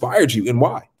who inspired you and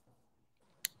why?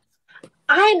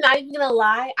 I'm not even gonna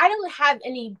lie. I don't have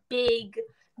any big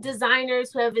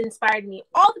designers who have inspired me.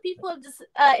 All the people who have just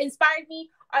inspired me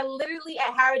are literally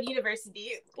at Howard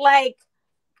University. Like,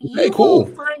 you will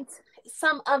find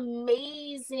some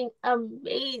amazing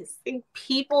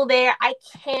people there. I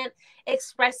can't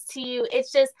express to you.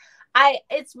 It's just,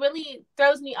 it's really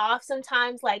throws me off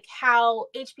sometimes, like how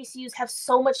HBCUs have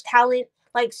so much talent,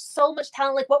 like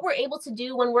what we're able to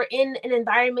do when we're in an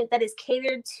environment that is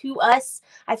catered to us.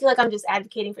 I feel like I'm just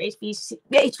advocating for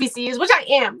HBCUs, which I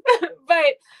am,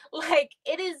 but like,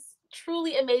 it is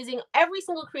truly amazing. Every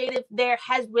single creative there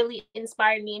has really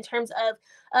inspired me in terms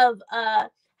of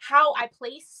how I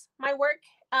place my work,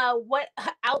 what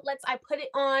outlets I put it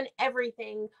on,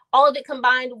 everything, all of it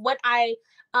combined, what I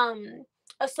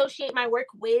associate my work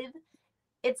with.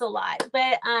 It's a lot,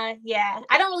 but yeah,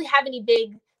 I don't really have any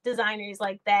big designers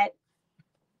like that.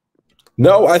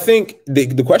 No, I think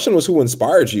the question was who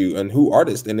inspired you and who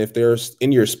artist, and if there's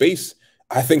in your space,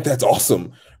 I think that's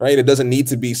awesome, right? It doesn't need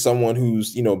to be someone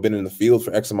who's been in the field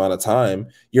for X amount of time.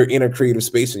 You're in a creative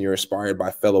space and you're inspired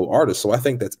by fellow artists. So I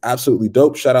think that's absolutely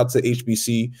dope. Shout out to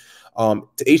HBC,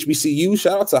 to HBCU.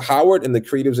 Shout out to Howard and the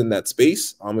creatives in that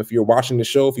space. If you're watching the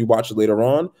show, if you watch it later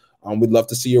on, we'd love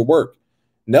to see your work.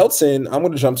 Nelson, I'm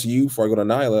going to jump to you before I go to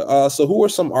Nyla. So who are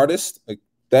some artists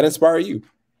that inspire you?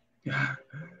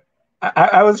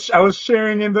 I was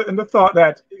sharing in the thought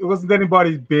that it wasn't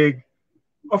anybody big.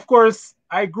 Of course,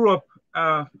 I grew up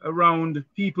around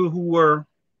people who were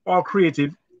all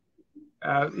creative.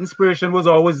 Inspiration was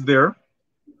always there,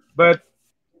 but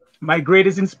my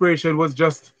greatest inspiration was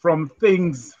just from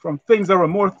things that were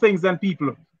more things than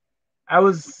people. I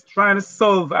was trying to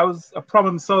solve. I was a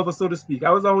problem solver, so to speak. I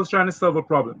was always trying to solve a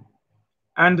problem,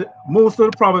 and most of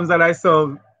the problems that I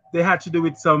solved, they had to do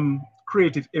with some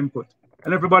creative input.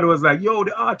 And everybody was like, "Yo,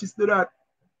 the artist do that.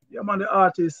 Yeah, man, the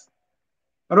artist."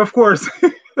 And of course,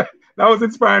 that was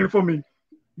inspiring for me.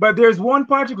 But there's one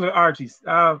particular artist,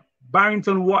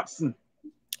 Barrington Watson.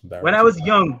 When I was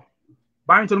young,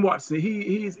 Barrington Watson,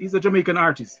 he's a Jamaican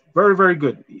artist, very, very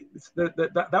good.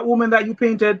 That woman that you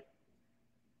painted,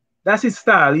 that's his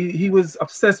style. He was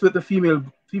obsessed with the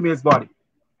female's body,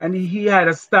 and he had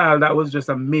a style that was just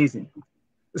amazing.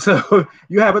 So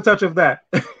you have a touch of that.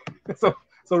 so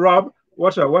Rob,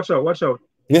 watch out.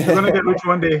 You're gonna get rich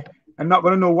one day and not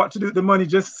gonna know what to do with the money.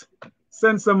 Just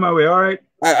send some my way, all right?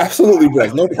 Absolutely, bro.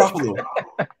 No problem.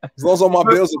 As long as all my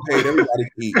bills are paid, everybody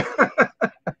can eat.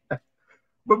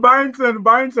 But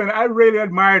Barrington, I really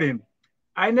admired him.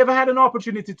 I never had an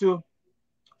opportunity to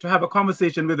have a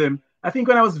conversation with him. I think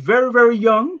when I was very, very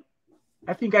young,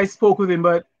 I think I spoke with him,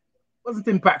 but it wasn't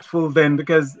impactful then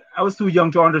because I was too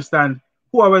young to understand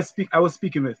who I was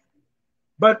speaking with.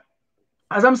 But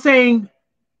as I'm saying,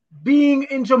 being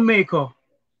in Jamaica,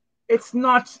 it's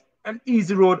not an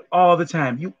easy road all the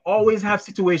time. You always have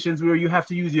situations where you have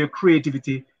to use your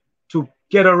creativity to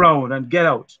get around and get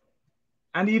out.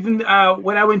 And even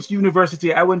when I went to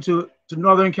university, I went to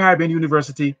Northern Caribbean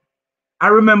University. I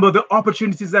remember the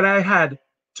opportunities that I had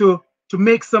to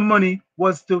make some money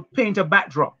was to paint a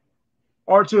backdrop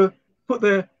or to put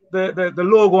the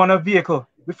logo on a vehicle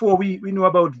before we knew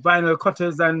about vinyl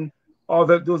cutters and all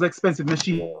those expensive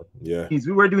machines. Yeah.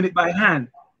 We were doing it by hand.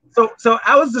 So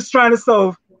I was just trying to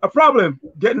solve a problem,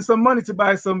 getting some money to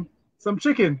buy some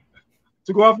chicken,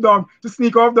 to go off dorm, to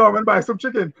sneak off dorm and buy some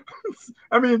chicken.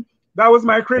 I mean, that was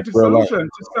my creative solution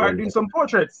to start doing some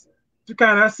portraits, to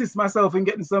kind of assist myself in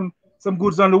getting some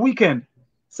goods on the weekend.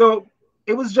 So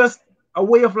it was just a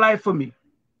way of life for me.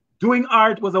 Doing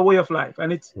art was a way of life,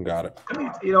 and it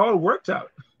all worked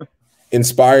out.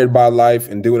 Inspired by life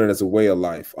and doing it as a way of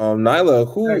life.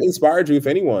 Nyla, who inspired you, if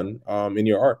anyone, in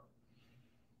your art?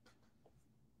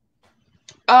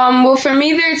 Well, for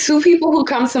me, there are two people who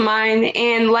come to mind,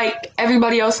 and like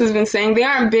everybody else has been saying, they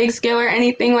aren't big scale or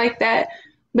anything like that.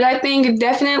 But I think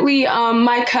definitely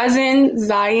my cousin,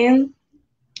 Zion,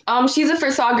 she's a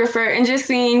photographer, and just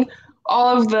seeing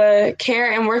all of the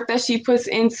care and work that she puts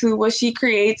into what she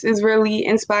creates is really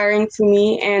inspiring to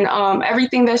me. And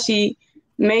everything that she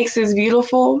makes is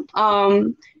beautiful.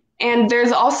 And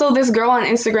there's also this girl on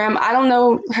Instagram. I don't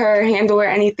know her handle or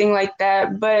anything like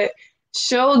that, but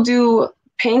she'll do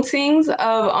paintings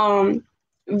of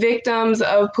victims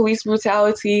of police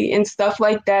brutality and stuff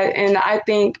like that. And I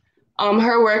think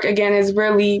her work, again, is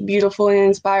really beautiful and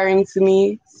inspiring to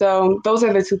me. So those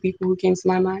are the two people who came to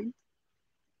my mind.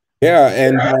 Yeah,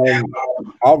 and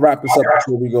I'll wrap this up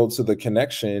before we go to the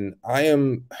connection.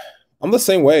 I'm the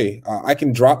same way. I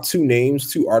can drop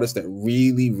two artists that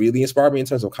really, really inspire me in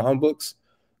terms of comic books.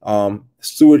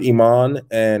 Stuart Iman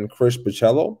and Chris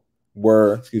Bichello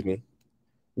were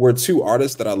two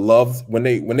artists that I loved. When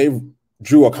they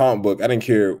drew a comic book, I didn't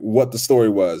care what the story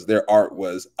was. Their art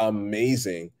was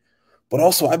amazing. But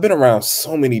also, I've been around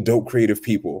so many dope creative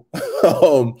people.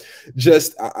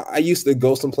 I used to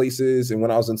go some places, and when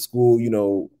I was in school,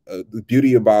 the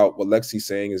beauty about what Lexi's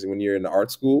saying is when you're in the art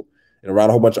school and around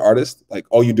a whole bunch of artists, like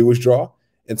all you do is draw.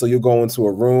 And so you'll go into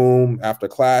a room after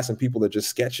class and people are just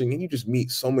sketching, and you just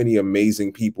meet so many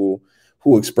amazing people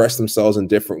who express themselves in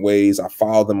different ways. I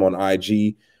follow them on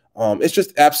IG. It's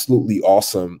just absolutely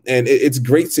awesome. And it's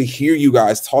great to hear you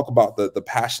guys talk about the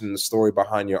passion and the story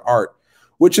behind your art,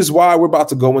 which is why we're about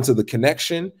to go into the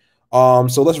connection.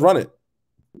 So let's run it.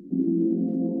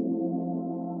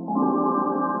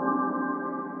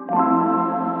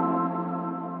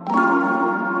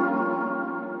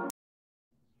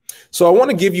 So I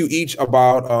want to give you each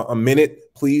about a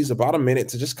minute, please, about a minute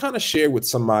to just kind of share with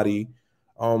somebody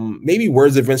maybe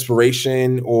words of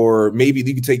inspiration, or maybe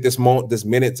you can take this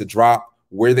minute to drop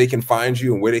where they can find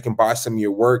you and where they can buy some of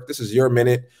your work. This is your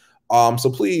minute.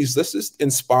 So please, let's just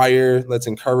inspire, let's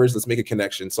encourage, let's make a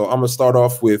connection. So I'm gonna start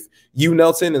off with you,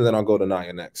 Nelton, and then I'll go to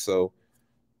Naya next. So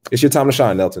it's your time to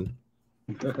shine, Nelton.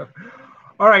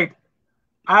 All right.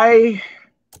 I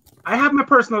have my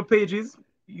personal pages.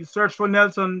 You search for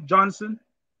Nelton Johnson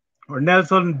or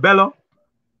Nelson Bello,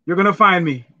 you're going to find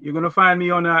me. You're going to find me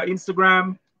on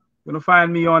Instagram. You're going to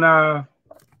find me on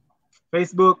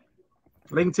Facebook,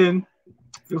 LinkedIn.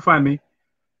 You'll find me.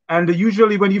 And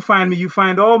usually when you find me, you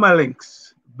find all my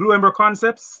links. Blue Ember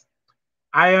Concepts.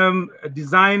 I am a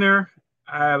designer,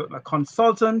 a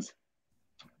consultant.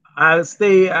 I'll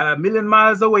stay a million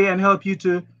miles away and help you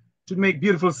to make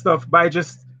beautiful stuff by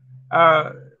just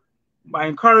my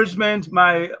encouragement,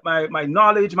 my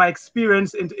knowledge, my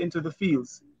experience into the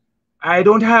fields. I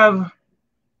don't have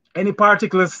any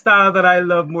particular style that I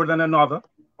love more than another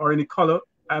or any color.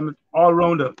 I'm an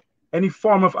all-rounder, any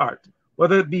form of art,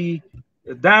 whether it be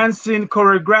dancing,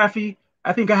 choreography.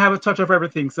 I think I have a touch of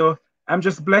everything. So I'm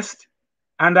just blessed.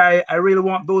 And I really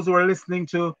want those who are listening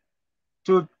to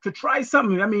try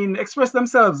something. I mean, express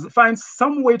themselves, find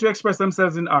some way to express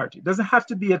themselves in art. It doesn't have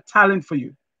to be a talent for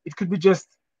you. It could be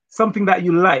just something that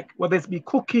you like, whether it's be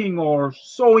cooking or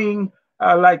sewing,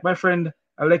 like my friend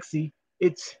Alexi.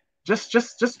 It's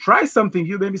just try something.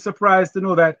 You may be surprised to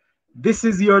know that this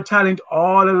is your talent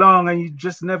all along, and you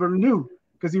just never knew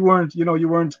because you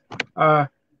weren't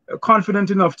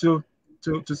confident enough to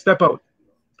step out.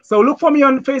 So look for me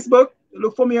on Facebook,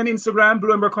 look for me on Instagram,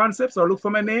 Blue Ember Concepts, or look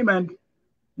for my name, and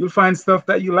you'll find stuff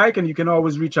that you like, and you can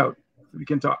always reach out. We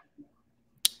can talk.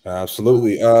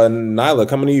 Absolutely. Nyla,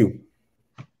 coming to you.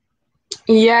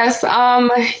 Yes,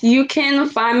 you can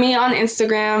find me on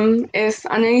Instagram. It's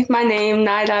underneath my name,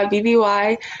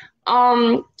 Nai.bby.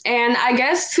 And I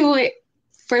guess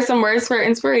for some words for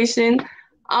inspiration,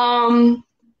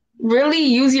 really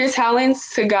use your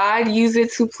talents to God, use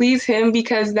it to please Him,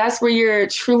 because that's where you're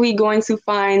truly going to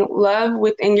find love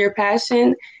within your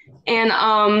passion. And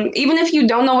even if you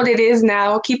don't know what it is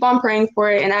now, keep on praying for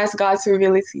it and ask God to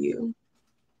reveal it to you.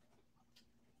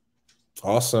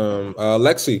 Awesome.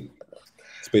 Lexi.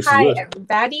 Hi,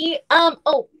 everybody. I would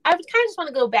kind of just want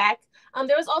to go back.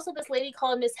 There was also this lady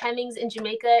called Miss Hemmings in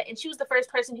Jamaica, and she was the first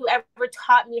person who ever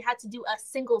taught me how to do a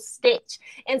single stitch.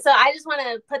 And so I just want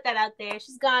to put that out there.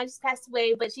 She's gone, she's passed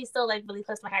away, but she's still like really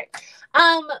close to my heart.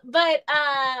 But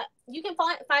you can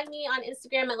find me on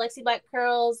Instagram at Lexi Black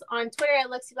Curls, on Twitter at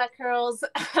Lexi Black Curls,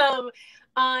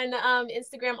 on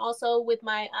Instagram also with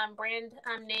my brand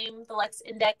name, the Lex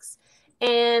Index.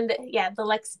 And yeah, the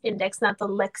Lex Index, not the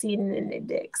Lexi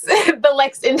Index, the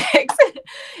Lex Index.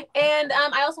 And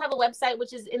I also have a website,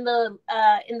 which is in the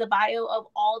bio of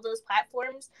all those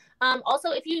platforms.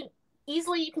 Also, if you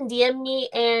can DM me,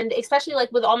 and especially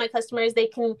like with all my customers, they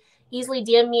can easily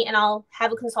DM me, and I'll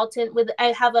have a consultant I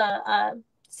have a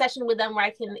session with them where I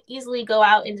can easily go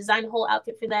out and design a whole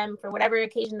outfit for them for whatever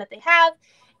occasion that they have.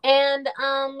 And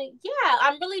yeah,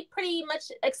 I'm really pretty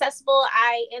much accessible.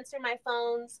 I answer my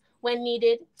phones when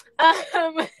needed.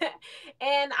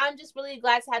 And I'm just really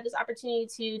glad to have this opportunity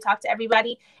to talk to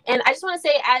everybody. And I just want to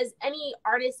say, as any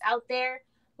artist out there,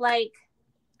 like,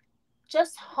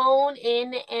 just hone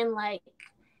in and like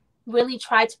really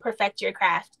try to perfect your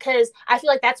craft, because I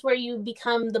feel like that's where you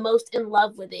become the most in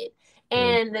love with it.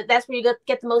 And that's where you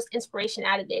get the most inspiration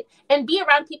out of it. And be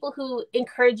around people who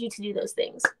encourage you to do those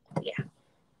things. Yeah.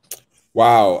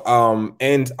 Wow.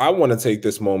 And I want to take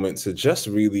this moment to just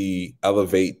really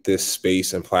elevate this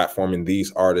space and platform and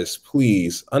these artists.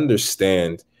 Please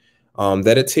understand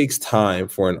that it takes time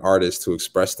for an artist to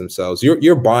express themselves.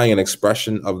 You're buying an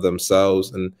expression of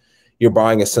themselves, and you're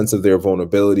buying a sense of their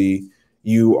vulnerability.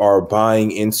 You are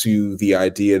buying into the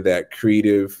idea that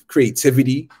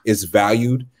creativity is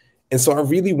valued. And so I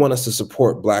really want us to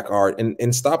support Black art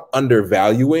and stop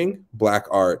undervaluing Black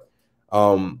art.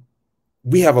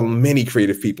 We have many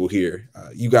creative people here.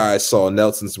 You guys saw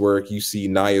Nelson's work. You see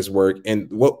Naya's work. And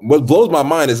what blows my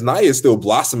mind is Naya is still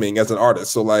blossoming as an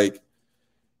artist. So like,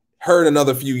 her in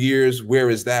another few years,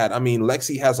 where is that? I mean,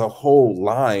 Lexi has a whole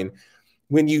line.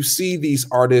 When you see these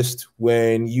artists,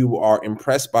 when you are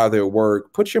impressed by their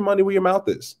work, put your money where your mouth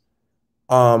is.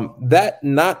 That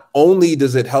not only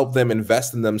does it help them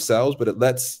invest in themselves, but it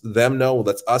lets them know,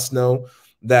 lets us know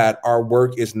that our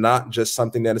work is not just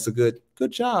something that is a good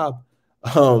job.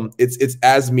 It's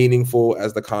as meaningful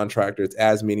as the contractor. It's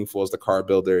as meaningful as the car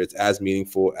builder. It's as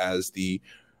meaningful as the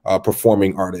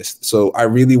performing artist. So I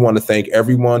really want to thank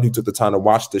everyone who took the time to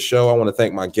watch the show. I want to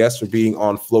thank my guests for being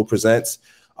on F.L.O.W Presents.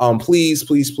 Please,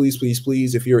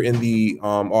 if you're in the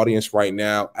audience right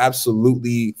now,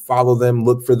 absolutely follow them,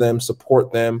 look for them,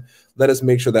 support them. Let us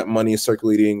make sure that money is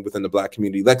circulating within the Black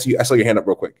community. Lexi, I saw your hand up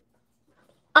real quick.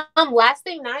 Last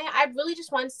thing, Naya, I really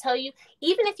just wanted to tell you,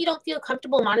 even if you don't feel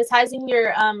comfortable monetizing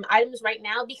your items right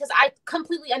now, because I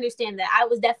completely understand that. I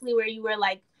was definitely where you were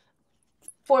like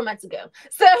 4 months ago.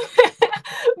 So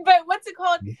But what's it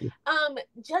called?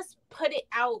 Just put it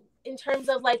out in terms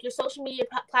of like your social media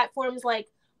platforms, like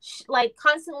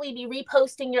constantly be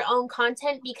reposting your own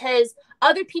content, because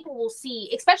other people will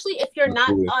see, especially if you're not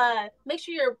make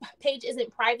sure your page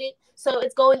isn't private, so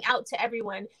it's going out to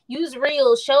everyone. Use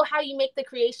reels, show how you make the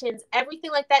creations,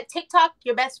 everything like that. TikTok,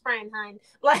 your best friend, hun.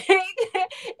 Like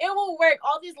it will work.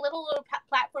 All these little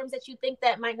platforms that you think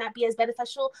that might not be as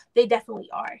beneficial, they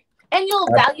definitely are. And you'll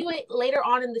value it later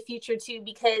on in the future too,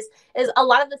 because as a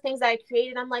lot of the things that I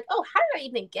created, I'm like, oh, how did I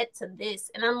even get to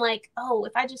this? And I'm like, oh,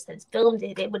 if I just had filmed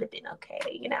it, it would have been okay.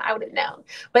 You know, I would have known.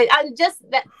 But just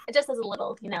as a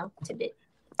little, you know, tidbit.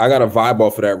 I got a vibe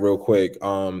off of that real quick.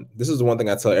 This is the one thing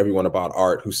I tell everyone about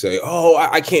art who say, oh,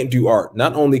 I can't do art.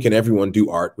 Not only can everyone do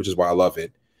art, which is why I love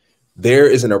it, there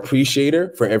is an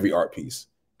appreciator for every art piece.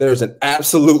 There's an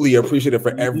absolutely appreciator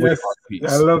for every art piece.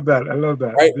 I love that. I love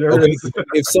that. Right? Okay.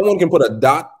 If someone can put a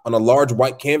dot on a large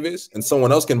white canvas and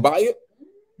someone else can buy it,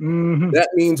 that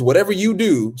means whatever you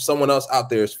do, someone else out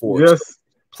there is for. Yes. So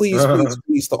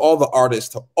please, to all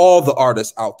the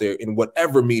artists out there in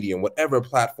whatever medium, whatever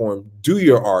platform, do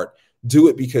your art. Do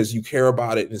it because you care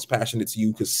about it and it's passionate to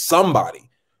you, because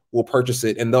somebody will purchase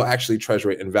it and they'll actually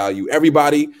treasure it and value.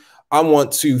 Everybody, I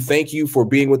want to thank you for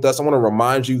being with us. I want to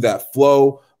remind you that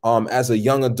F.L.O.W, as a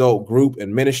young adult group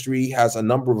and ministry, has a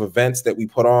number of events that we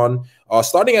put on,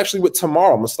 starting actually with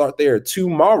tomorroor. I'm gonna start there.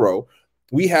 Tomorrow,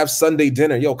 we have Sunday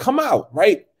dinner. Yo, come out,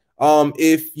 right?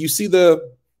 If you see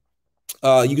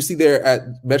you can see there at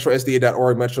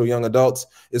metrosda.org, Metro Young Adults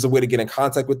is a way to get in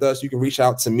contact with us. You can reach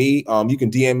out to me. You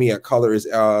can DM me at colors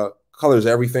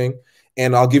everything,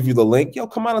 and I'll give you the link. Yo,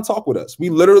 come out and talk with us. We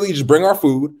literally just bring our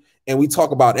food and we talk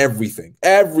about everything,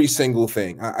 every single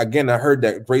thing. Again, I heard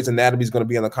that Grey's Anatomy is going to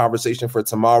be in the conversation for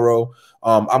tomorrow.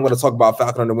 I'm going to talk about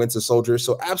Falcon and the Winter Soldier.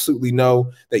 So absolutely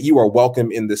know that you are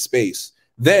welcome in this space.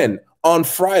 Then on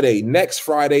Friday, next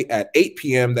Friday at 8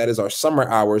 p.m., that is our summer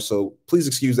hours. So please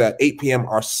excuse that, 8 p.m.,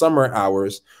 our summer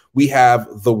hours, we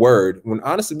have the Word. When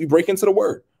honestly, we break into the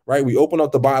Word, right? We open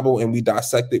up the Bible and we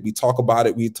dissect it. We talk about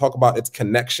it. We talk about its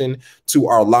connection to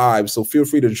our lives. So feel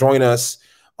free to join us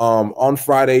on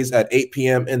Fridays at 8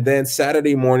 p.m. And then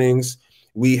Saturday mornings,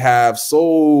 we have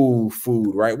soul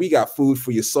food, right? We got food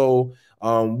for your soul.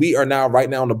 We are right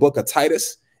now in the book of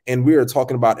Titus, and we are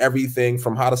talking about everything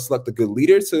from how to select a good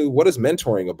leader to what is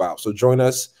mentoring about. So join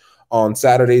us on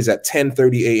Saturdays at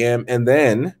 10:30 a.m. And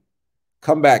then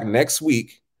come back next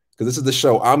week, because this is the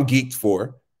show I'm geeked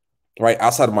for, right?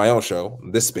 Outside of my own show,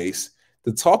 this space,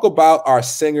 to talk about our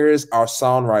singers, our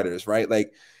songwriters, right?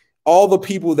 Like, all the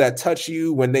people that touch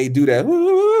you when they do that,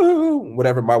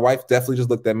 whatever. My wife definitely just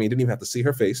looked at me. Didn't even have to see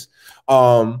her face.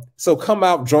 So come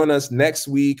out, join us next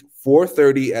week,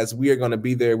 4:30, as we are going to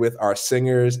be there with our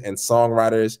singers and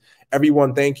songwriters.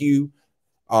 Everyone, thank you.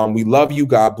 We love you.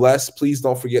 God bless. Please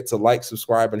don't forget to like,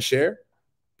 subscribe, and share.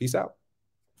 Peace out.